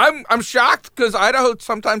I'm shocked because Idaho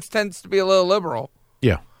sometimes tends to be a little liberal.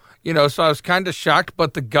 Yeah. So I was kind of shocked,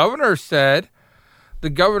 but the governor said,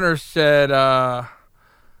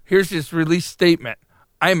 here's his release statement.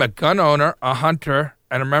 I am a gun owner, a hunter,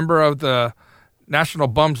 and a member of the National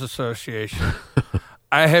Bums Association.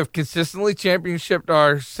 I have consistently championed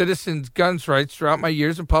our citizens' guns rights throughout my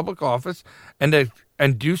years in public office, and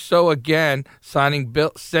do so again, signing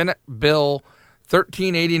Senate Bill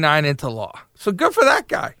 1389 into law. So good for that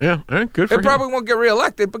guy. Yeah, good for He him. probably won't get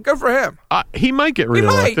reelected, but good for him. He might get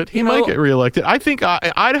reelected. He might get reelected. I think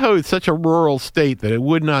Idaho is such a rural state that it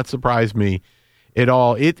would not surprise me at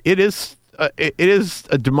all. It is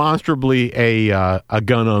demonstrably a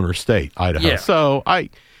gun owner state, Idaho. Yeah. So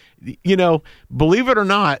believe it or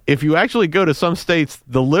not, if you actually go to some states,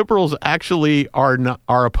 the liberals actually are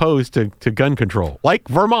opposed to gun control. Like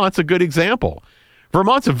Vermont's a good example.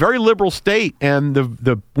 Vermont's a very liberal state, and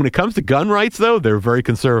when it comes to gun rights, though, they're very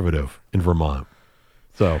conservative in Vermont.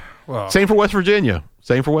 So, same for West Virginia.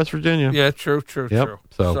 Yeah, true. Yep.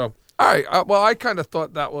 So all right. Well, I kind of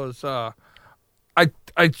thought that was.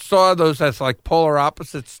 I saw those as like polar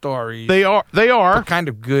opposite stories. They are but kind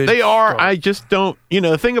of good. They are. stories. I just don't.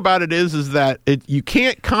 The thing about it is that you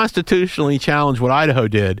can't constitutionally challenge what Idaho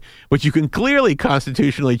did, but you can clearly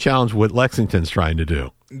constitutionally challenge what Lexington's trying to do.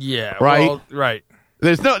 Yeah. Right. Well, right.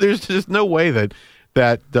 There's just no way that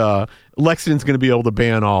Lexington's going to be able to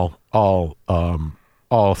ban all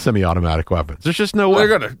semi-automatic weapons. There's just no way.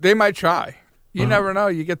 They might try. You never know.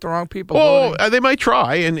 You get the wrong people. Oh, they might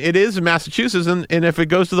try, and it is in Massachusetts, and if it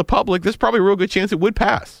goes to the public, there's probably a real good chance it would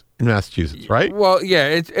pass in Massachusetts, right? Well, yeah,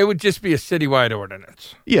 it would just be a citywide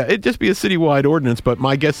ordinance. Yeah, it'd just be a citywide ordinance, but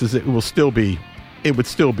my guess is it would still be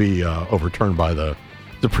overturned by the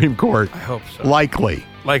Supreme Court. I hope so. Likely.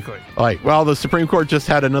 Well, the Supreme Court just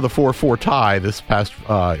had another 4-4 tie this past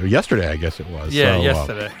yesterday, I guess it was. Yeah, so,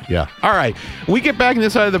 yesterday. Yeah. All right. When we get back on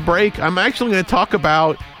this side of the break, I'm actually going to talk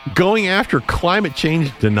about going after climate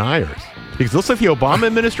change deniers. Because it looks like the Obama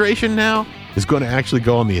administration now is going to actually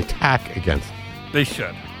go on the attack against them. They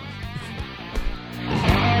should.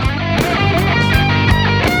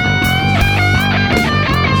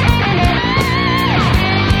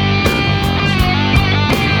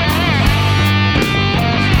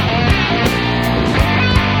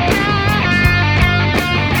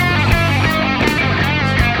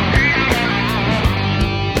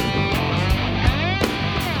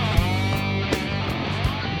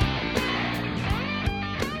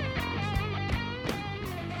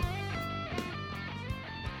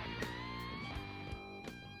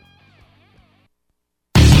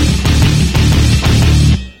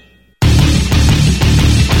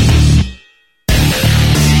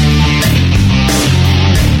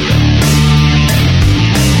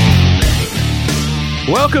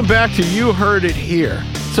 Welcome back to You Heard It Here.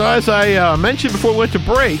 So as I mentioned before we went to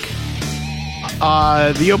break,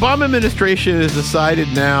 the Obama administration has decided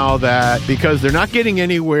now that because they're not getting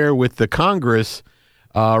anywhere with the Congress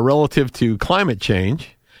relative to climate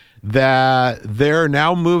change, that they're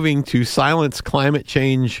now moving to silence climate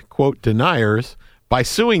change, quote, deniers by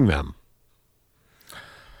suing them.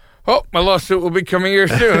 Oh, my lawsuit will be coming here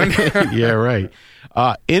soon. Yeah, right.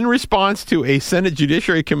 In response to a Senate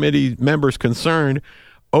Judiciary Committee member's concern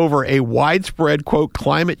over a widespread, quote,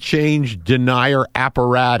 climate change denier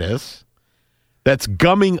apparatus that's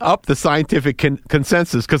gumming up the scientific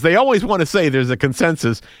consensus, because they always want to say there's a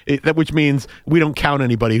consensus, which means we don't count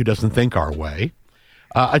anybody who doesn't think our way.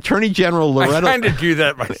 Attorney General Loretta... I kind of do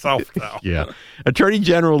that myself, though. Yeah. Attorney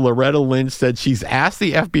General Loretta Lynch said she's asked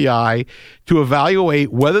the FBI to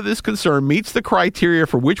evaluate whether this concern meets the criteria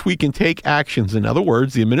for which we can take actions. In other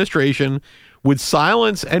words, the administration would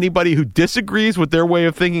silence anybody who disagrees with their way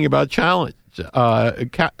of thinking about climate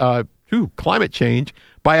change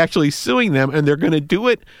by actually suing them, and they're going to do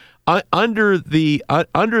it under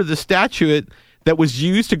the statute that was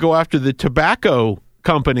used to go after the tobacco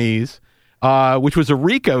companies, which was a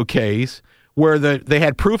RICO case where they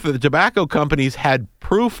had proof that the tobacco companies had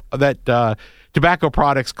proof that tobacco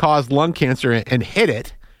products caused lung cancer and hid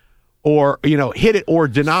it or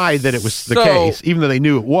denied that it was the case, even though they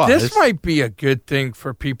knew it was. This might be a good thing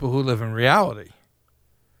for people who live in reality.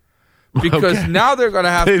 Because now they're going to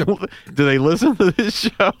have to... Do they listen to this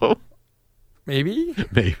show? Maybe.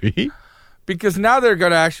 Because now they're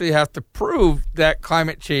going to actually have to prove that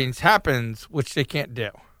climate change happens, which they can't do.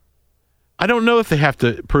 I don't know if they have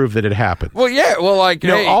to prove that it happened. Well, yeah. Well, like,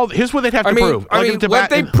 here's what they'd have to prove. What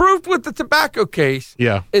they proved with the tobacco case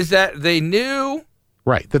is that they knew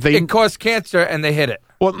that it caused cancer and they hid it.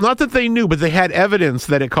 Well, not that they knew, but they had evidence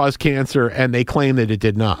that it caused cancer and they claimed that it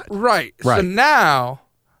did not. Right. So now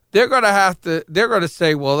they're going to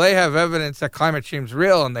say, well, they have evidence that climate change is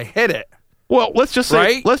real and they hid it. Well, let's just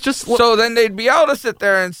say, so then they'd be able to sit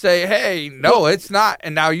there and say, "Hey, no, it's not,"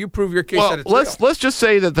 and now you prove your case that it's real. Let's just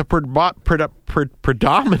say that the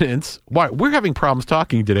predominance. Why we're having problems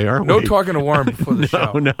talking today, aren't we? No talking to Warren before the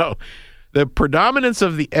show. No, the predominance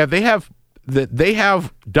of they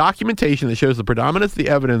have documentation that shows the predominance of the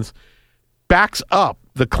evidence backs up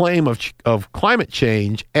the claim of climate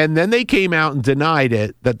change, and then they came out and denied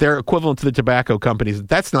it, that they're equivalent to the tobacco companies.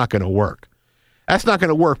 That's not going to work. That's not going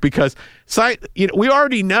to work because we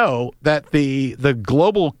already know that the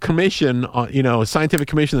global commission, a scientific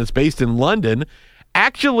commission that's based in London,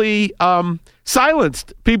 actually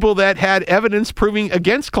silenced people that had evidence proving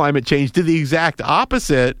against climate change, did the exact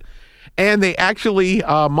opposite, and they actually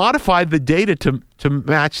modified the data to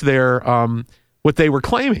match their what they were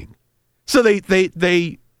claiming. So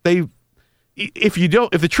they if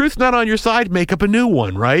the truth's not on your side, make up a new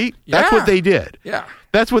one, right? Yeah. That's what they did. Yeah.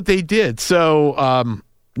 That's what they did. So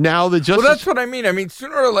now the justice. Well, that's what I mean. I mean,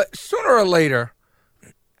 sooner or later,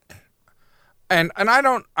 and I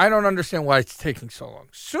don't understand why it's taking so long.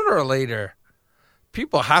 Sooner or later,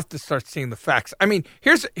 people have to start seeing the facts. I mean,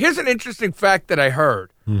 here's an interesting fact that I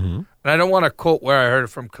heard, and I don't want to quote where I heard it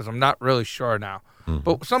from because I'm not really sure now.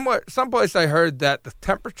 But someplace I heard that the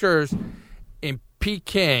temperatures in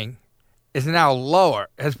Peking is now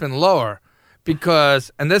has been lower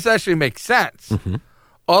because, and this actually makes sense.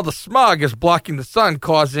 All the smog is blocking the sun,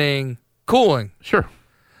 causing cooling. Sure.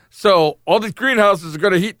 So all these greenhouses are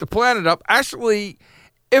going to heat the planet up. Actually,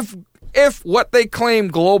 if what they claim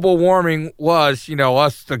global warming was,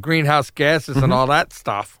 the greenhouse gases and all that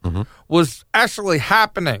stuff, was actually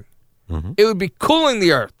happening, it would be cooling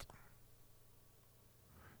the Earth.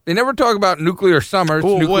 They never talk about nuclear summers,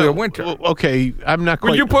 nuclear winter. Okay, I'm not quite.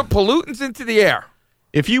 When you put pollutants into the air.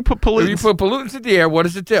 If you put pollutants in the air, what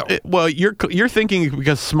does it do? You're thinking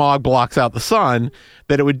because smog blocks out the sun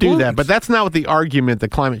that it would do that, but that's not what the argument that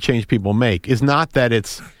climate change people make is. Not that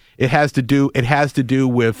it has to do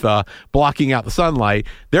with blocking out the sunlight.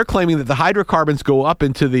 They're claiming that the hydrocarbons go up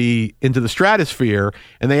into the stratosphere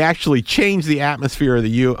and they actually change the atmosphere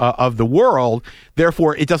of the world.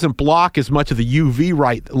 Therefore, it doesn't block as much of the UV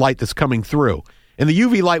light that's coming through, and the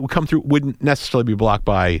UV light wouldn't necessarily be blocked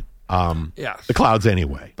by the clouds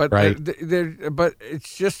anyway. But right? But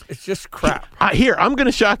it's just crap. Here, I'm going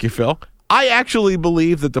to shock you, Phil. I actually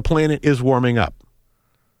believe that the planet is warming up.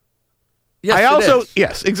 Yes,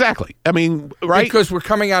 yes, exactly. I mean, right? Because we're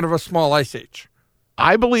coming out of a small ice age.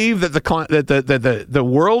 I believe that the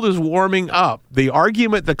world is warming up. The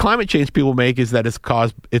argument that climate change people make is that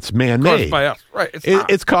it's man-made. Caused by us, right?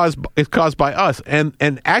 It's caused by us,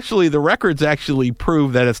 and actually the records actually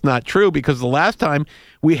prove that it's not true because the last time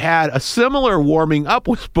we had a similar warming up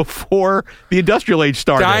was before the industrial age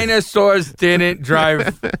started. Dinosaurs didn't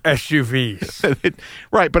drive SUVs,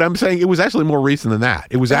 right? But I'm saying it was actually more recent than that.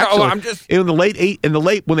 It was actually in the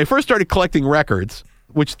late when they first started collecting records.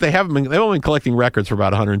 Which they've only been collecting records for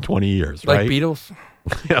about 120 years, right? Like Beatles?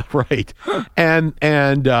 Yeah, right. And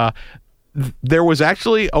there was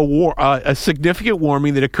actually a significant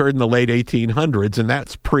warming that occurred in the late 1800s, and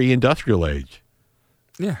that's pre-industrial age.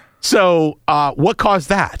 Yeah. So what caused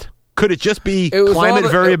that? Could it just be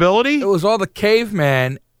climate variability? It was all the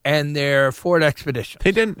cavemen and their Ford Expeditions.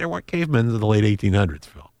 There weren't cavemen in the late 1800s,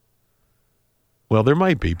 Phil. Well, there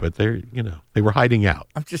might be, but they were hiding out.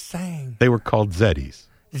 I'm just saying. They were called Zetis.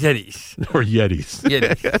 Or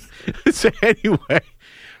Yetis. So anyway,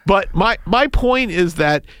 but my point is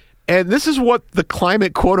that, and this is what the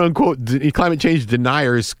climate, quote unquote, climate change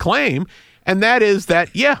deniers claim, and that is that,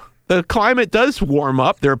 the climate does warm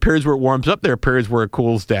up. There are periods where it warms up. There are periods where it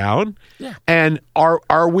cools down. Yeah. And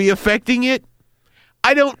are we affecting it?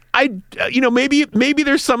 Maybe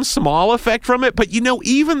there's some small effect from it, but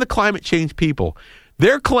even the climate change people,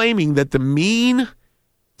 they're claiming that the mean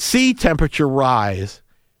sea temperature rise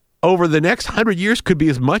over the next 100 years could be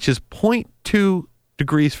as much as 0.2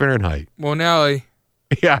 degrees Fahrenheit. Well, Nelly.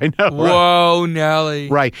 Yeah, I know. Whoa, Nelly.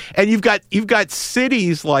 Right. And you've got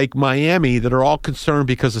cities like Miami that are all concerned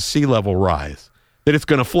because of sea level rise. That it's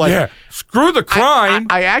going to flood. Yeah, screw the crime.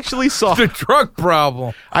 I actually saw the drug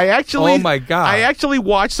problem. Oh my God! I actually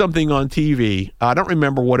watched something on TV. I don't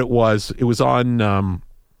remember what it was. It was on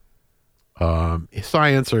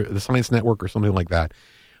Science or the Science Network or something like that,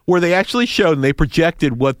 where they actually showed and they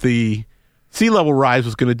projected what the sea level rise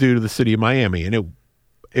was going to do to the city of Miami, and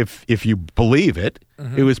if you believe it,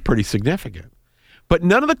 it was pretty significant. But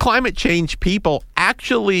none of the climate change people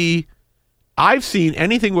actually, I've seen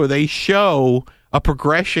anything where they show a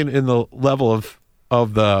progression in the level of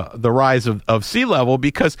the rise of sea level,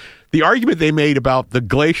 because the argument they made about the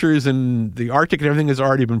glaciers and the Arctic and everything has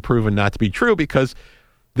already been proven not to be true, because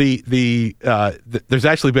there's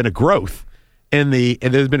actually been a growth in the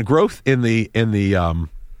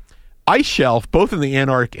ice shelf, both in the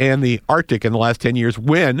Antarctic and the Arctic, in the last 10 years,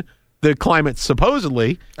 when the climate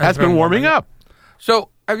supposedly has been warming up. So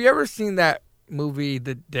have you ever seen that movie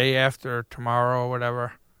The Day After Tomorrow or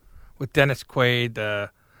whatever with Dennis Quaid, the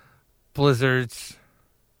blizzards?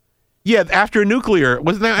 Yeah, after nuclear.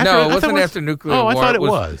 Wasn't that after? No, it wasn't after nuclear war. Oh, I thought it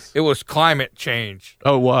was. It was climate change.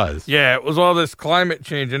 Oh, it was. Yeah, it was all this climate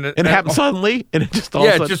change. And it happened suddenly? And it just all of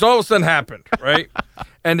a sudden... it just all of a sudden happened, right?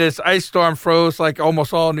 And this ice storm froze like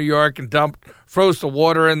almost all New York and froze the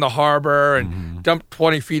water in the harbor and dumped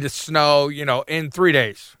 20 feet of snow, in 3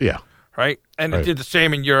 days. Yeah. Right? And it did the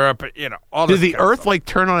same in Europe, all this. Did the Earth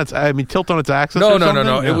tilt on its axis? No. or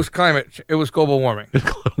something? It was it was global warming.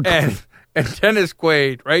 and Dennis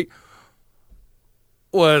Quaid, right?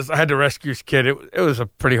 I had to rescue his kid. It was a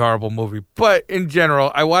pretty horrible movie. But in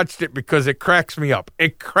general, I watched it because it cracks me up.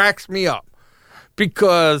 It cracks me up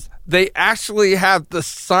because they actually have the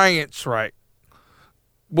science right.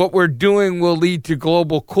 What we're doing will lead to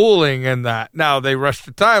global cooling and that. Now, they rush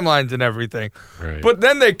the timelines and everything. Right. But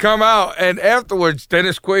then they come out, and afterwards,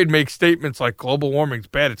 Dennis Quaid makes statements like, global warming's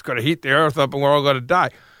bad. It's going to heat the Earth up, and we're all going to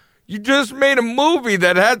die. You just made a movie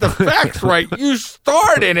that had the facts right. You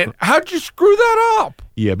starred in it. How'd you screw that up?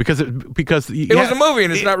 Yeah, because it was a movie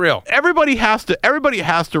and it's not real. Everybody has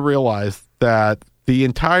to realize that the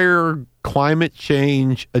entire climate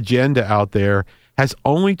change agenda out there has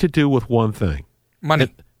only to do with one thing.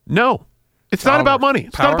 Money. No. It's not about money.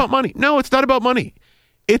 It's not about money. No, it's not about money.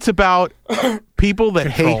 It's about people that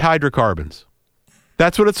hate hydrocarbons.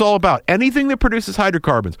 That's what it's all about. Anything that produces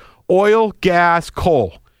hydrocarbons, oil, gas,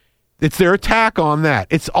 coal. It's their attack on that.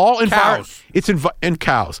 It's all cows. And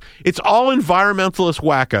cows. It's all environmentalist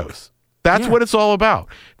wackos. That's what it's all about.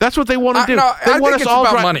 That's what they want to do. No, they I want think us it's all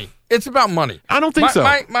about money. It's about money. I don't think so.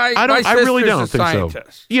 I really don't think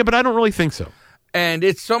scientist. so. Yeah, but I don't really think so. And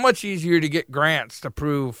it's so much easier to get grants to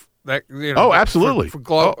prove that. Oh, absolutely.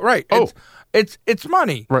 Right. It's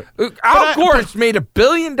money. Right. Al Gore's made $1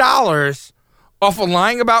 billion off of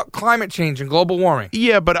lying about climate change and global warming.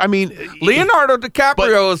 Yeah, but I mean... Leonardo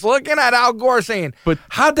DiCaprio is looking at Al Gore saying,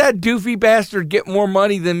 how'd that doofy bastard get more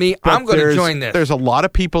money than me? I'm going to join this. There's a lot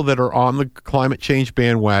of people that are on the climate change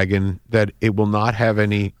bandwagon that it will not have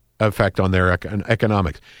any effect on their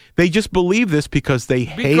economics. They just believe this because they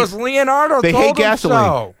hate... Because Leonardo they told hate gasoline.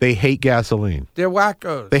 So. They hate gasoline. They're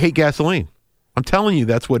wackos. They hate gasoline. I'm telling you,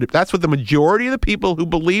 that's what the majority of the people who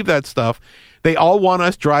believe that stuff, they all want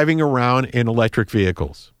us driving around in electric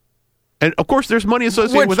vehicles. And, of course, there's money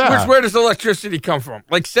associated with that. Where does electricity come from?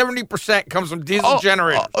 Like 70% comes from diesel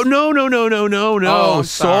generators. No. Oh,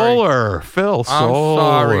 solar, Phil.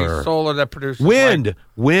 Solar. I'm sorry. Solar that produces wind,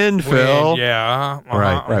 Phil. Yeah.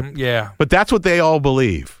 Right. Yeah. But that's what they all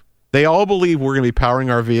believe. They all believe we're going to be powering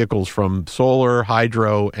our vehicles from solar,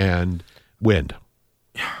 hydro, and wind.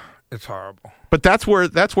 It's horrible. But that's where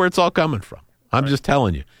it's all coming from. I'm just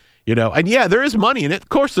telling you. And there is money in it. Of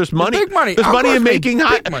course, there's money. Big money. There's money in making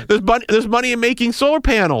money. There's money in making solar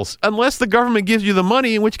panels, unless the government gives you the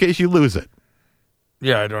money, in which case you lose it.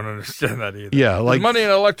 Yeah, I don't understand that either. Yeah, there's money in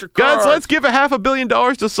electric cars. Guys, let's give $500 million to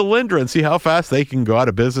Solyndra and see how fast they can go out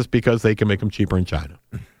of business because they can make them cheaper in China.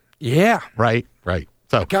 Yeah. Right.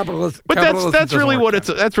 So capitalism. But that's really what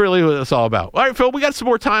it's all about. All right, Phil, we got some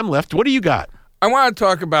more time left. What do you got? I want to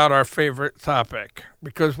talk about our favorite topic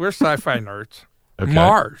because we're sci-fi nerds. Okay.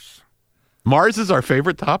 Mars. Mars is our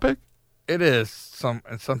favorite topic? It is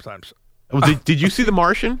sometimes. Well, did you see The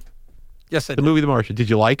Martian? Yes, I did. The movie The Martian. Did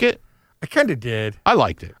you like it? I kind of did. I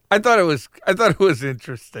liked it. I thought it was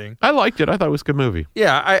interesting. I liked it. I thought it was a good movie.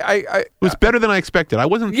 Yeah, it was better than I expected. I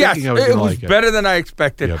wasn't thinking I was going to like it. It was better than I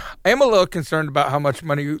expected. Yep. I am a little concerned about how much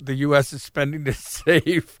money the U.S. is spending to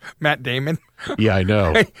save Matt Damon. Yeah, I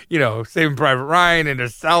know. Saving Private Ryan,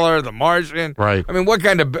 Interstellar, The Martian. Right. I mean, what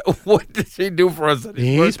does he do for us that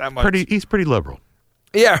he's worth that much? He's pretty liberal.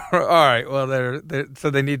 Yeah. All right. Well,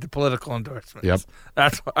 so they need the political endorsements. Yep.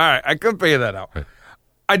 That's all right. I couldn't figure that out. Right.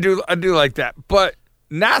 I do like that. But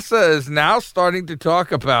NASA is now starting to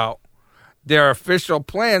talk about their official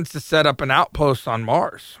plans to set up an outpost on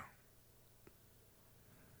Mars.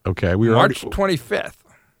 Okay. March 25th.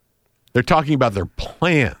 They're talking about their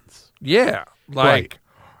plans. Yeah.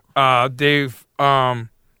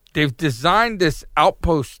 They've designed this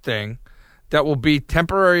outpost thing that will be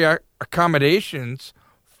temporary accommodations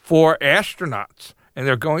for astronauts. And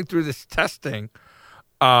they're going through this testing.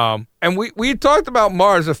 And we talked about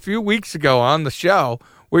Mars a few weeks ago on the show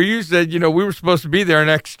where you said, we were supposed to be there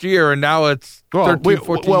next year, and now it's 13,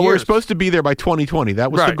 14 years. Well, we're supposed to be there by 2020.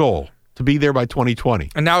 That was the goal, to be there by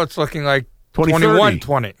 2020. And now it's looking like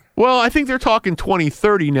 2120. Well, I think they're talking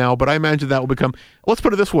 2030 now, but I imagine that will become... Let's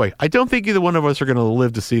put it this way. I don't think either one of us are going to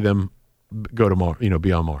live to see them go to Mars,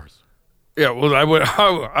 be on Mars. Yeah, well, I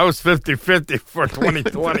was 50-50 for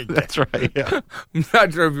 2020. That's right, yeah. I'm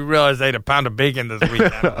not sure if you realize I ate a pound of bacon this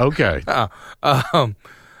weekend. Okay.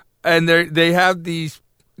 And they have these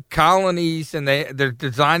colonies, and they're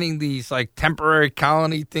designing these like temporary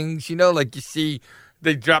colony things. You know, like you see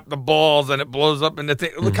they drop the balls and it blows up, and the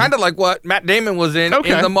thing, kind of like what Matt Damon was in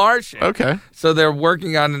The Martian. Okay. So they're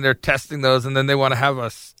working on and they're testing those, and then they want to have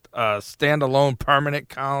a standalone permanent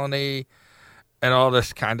colony and all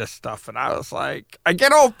this kind of stuff. And I was like, I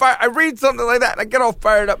read something like that, and I get all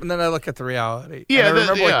fired up, and then I look at the reality. Yeah, and I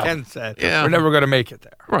remember what Ken said. Yeah. We're never going to make it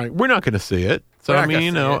there. Right. We're not going to see it. So, I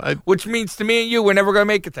mean, which means to me and you, we're never going to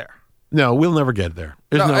make it there. No, we'll never get there.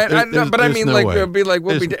 There's but I mean, no like, way. it'll be like,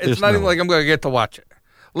 it's not even like I'm going to get to watch it.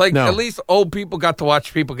 Like, at least old people got to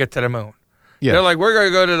watch people get to the moon. Yeah. They're like, we're going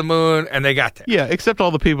to go to the moon, and they got there. Yeah, except all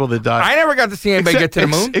the people that died. I never got to see anybody get to the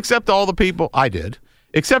moon. Except all the people, I did.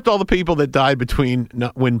 Except all the people that died between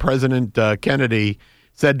when President Kennedy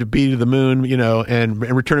said to be to the moon, and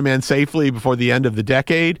return a man safely before the end of the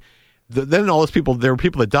decade. Then all those people, there were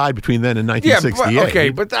people that died between then and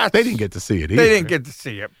 1968. But they didn't get to see it either. They didn't get to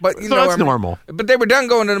see it. But that's normal. But they were done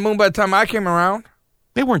going to the moon by the time I came around.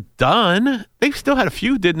 They weren't done. They still had a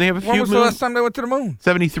few, didn't they? Have a few. When was the last time they went to the moon?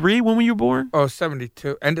 73. When were you born? Oh,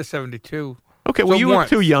 72. End of 72. Okay, well, you were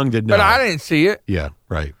too young to know. But I didn't see it. Yeah,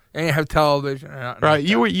 right. I didn't have television. Right.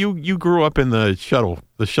 You grew up in the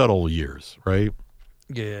shuttle years, right?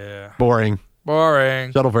 Yeah. Boring.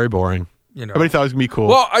 Shuttle, very boring. Everybody thought it was gonna be cool.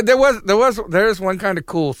 Well, there's one kind of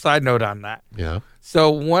cool side note on that. Yeah. So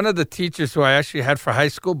one of the teachers who I actually had for high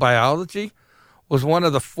school biology was one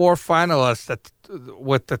of the 4 finalists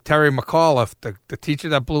with the Terry McAuliffe, the teacher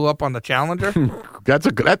that blew up on the Challenger. That's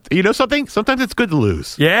a good. You know something? Sometimes it's good to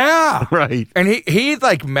lose. Yeah. Right. And he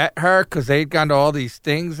like met her because they'd gone to all these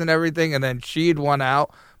things and everything, and then she'd won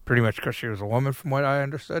out pretty much because she was a woman, from what I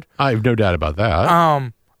understood. I have no doubt about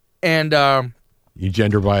that. You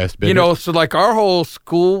gender biased bitch. So like our whole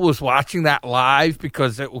school was watching that live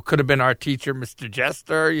because it could have been our teacher, Mr.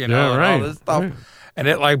 Jester, and all this stuff. Right. And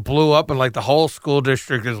it like blew up, and like the whole school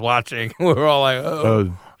district is watching. We were all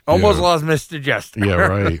like, almost lost Mr. Jester. Yeah,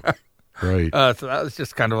 right. Right. So that was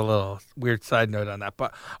just kind of a little weird side note on that.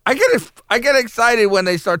 But I get excited when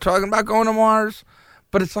they start talking about going to Mars,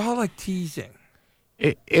 but it's all like teasing.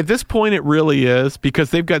 At this point, it really is,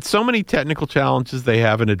 because they've got so many technical challenges they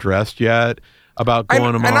haven't addressed yet about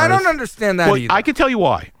going to Mars. And I don't understand that either. I can tell you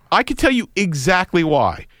why. I can tell you exactly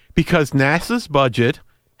why. Because NASA's budget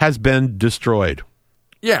has been destroyed.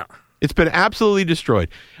 Yeah. It's been absolutely destroyed.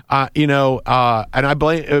 And I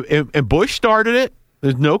blame, and Bush started it.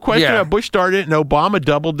 There's no question about Bush started it, and Obama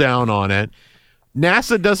doubled down on it.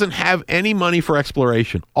 NASA doesn't have any money for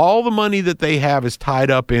exploration. All the money that they have is tied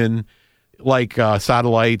up in like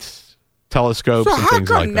satellites, telescopes, and things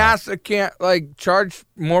like that. So how come NASA can't charge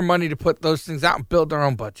more money to put those things out and build their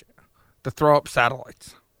own budget to throw up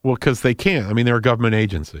satellites? Well, because they can't. I mean, they're a government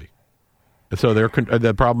agency. So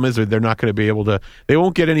the problem is they're not going to be able to. They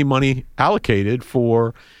won't get any money allocated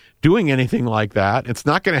for doing anything like that. It's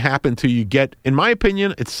not going to happen until you get. In my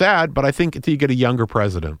opinion, it's sad, but I think until you get a younger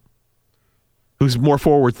president who's more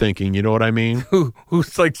forward thinking. You know what I mean?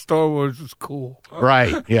 Who's like Star Wars is cool,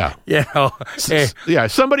 right? Yeah, yeah.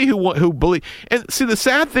 Somebody who believe. And see, the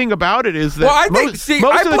sad thing about it is that I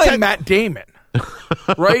blame Matt Damon.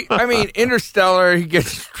 Right? I mean, Interstellar, he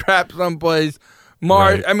gets trapped someplace.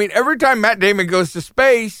 Mars. Right. I mean, every time Matt Damon goes to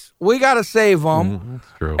space, we got to save him.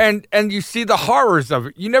 That's true. And you see the horrors of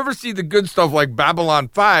it. You never see the good stuff like Babylon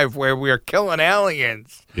 5, where we are killing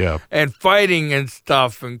aliens and fighting and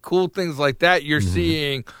stuff and cool things like that. You're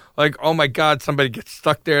seeing, like, oh, my God, somebody gets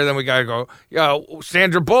stuck there. Then we got to go,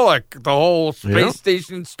 Sandra Bullock, the whole space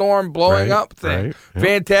station storm blowing up thing. Right.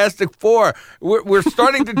 Fantastic Four. We're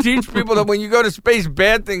starting to teach people that when you go to space,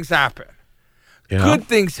 bad things happen. Yeah. Good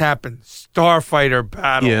things happen. Starfighter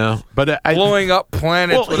battles. Yeah, but blowing up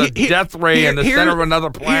planets with a death ray in the center of another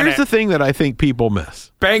planet. Here's the thing that I think people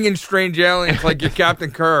miss. Banging strange aliens like you're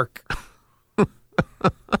Captain Kirk.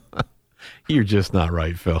 You're just not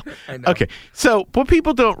right, Phil. I know. Okay, so what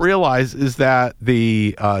people don't realize is that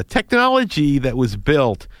the technology that was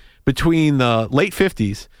built between the late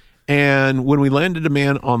 50s and when we landed a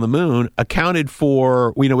man on the moon accounted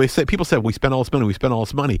for, people said we spent all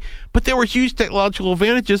this money, but there were huge technological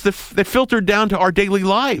advantages that filtered down to our daily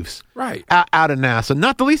lives, right? Out of NASA,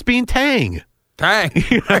 not the least being Tang. Tang.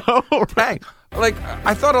 Like,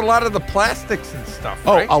 I thought a lot of the plastics and stuff.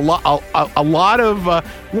 Oh, right? a lot of.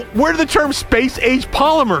 Where did the term space age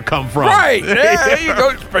polymer come from? Right. Yeah, there you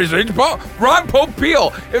go. Space age polymer. Ron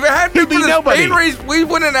Popeil. If it hadn't been for the space race, we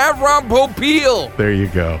wouldn't have Ron Popeil. There you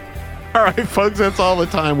go. All right, folks, that's all the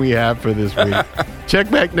time we have for this week.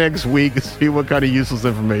 Check back next week and see what kind of useless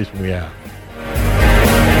information we have.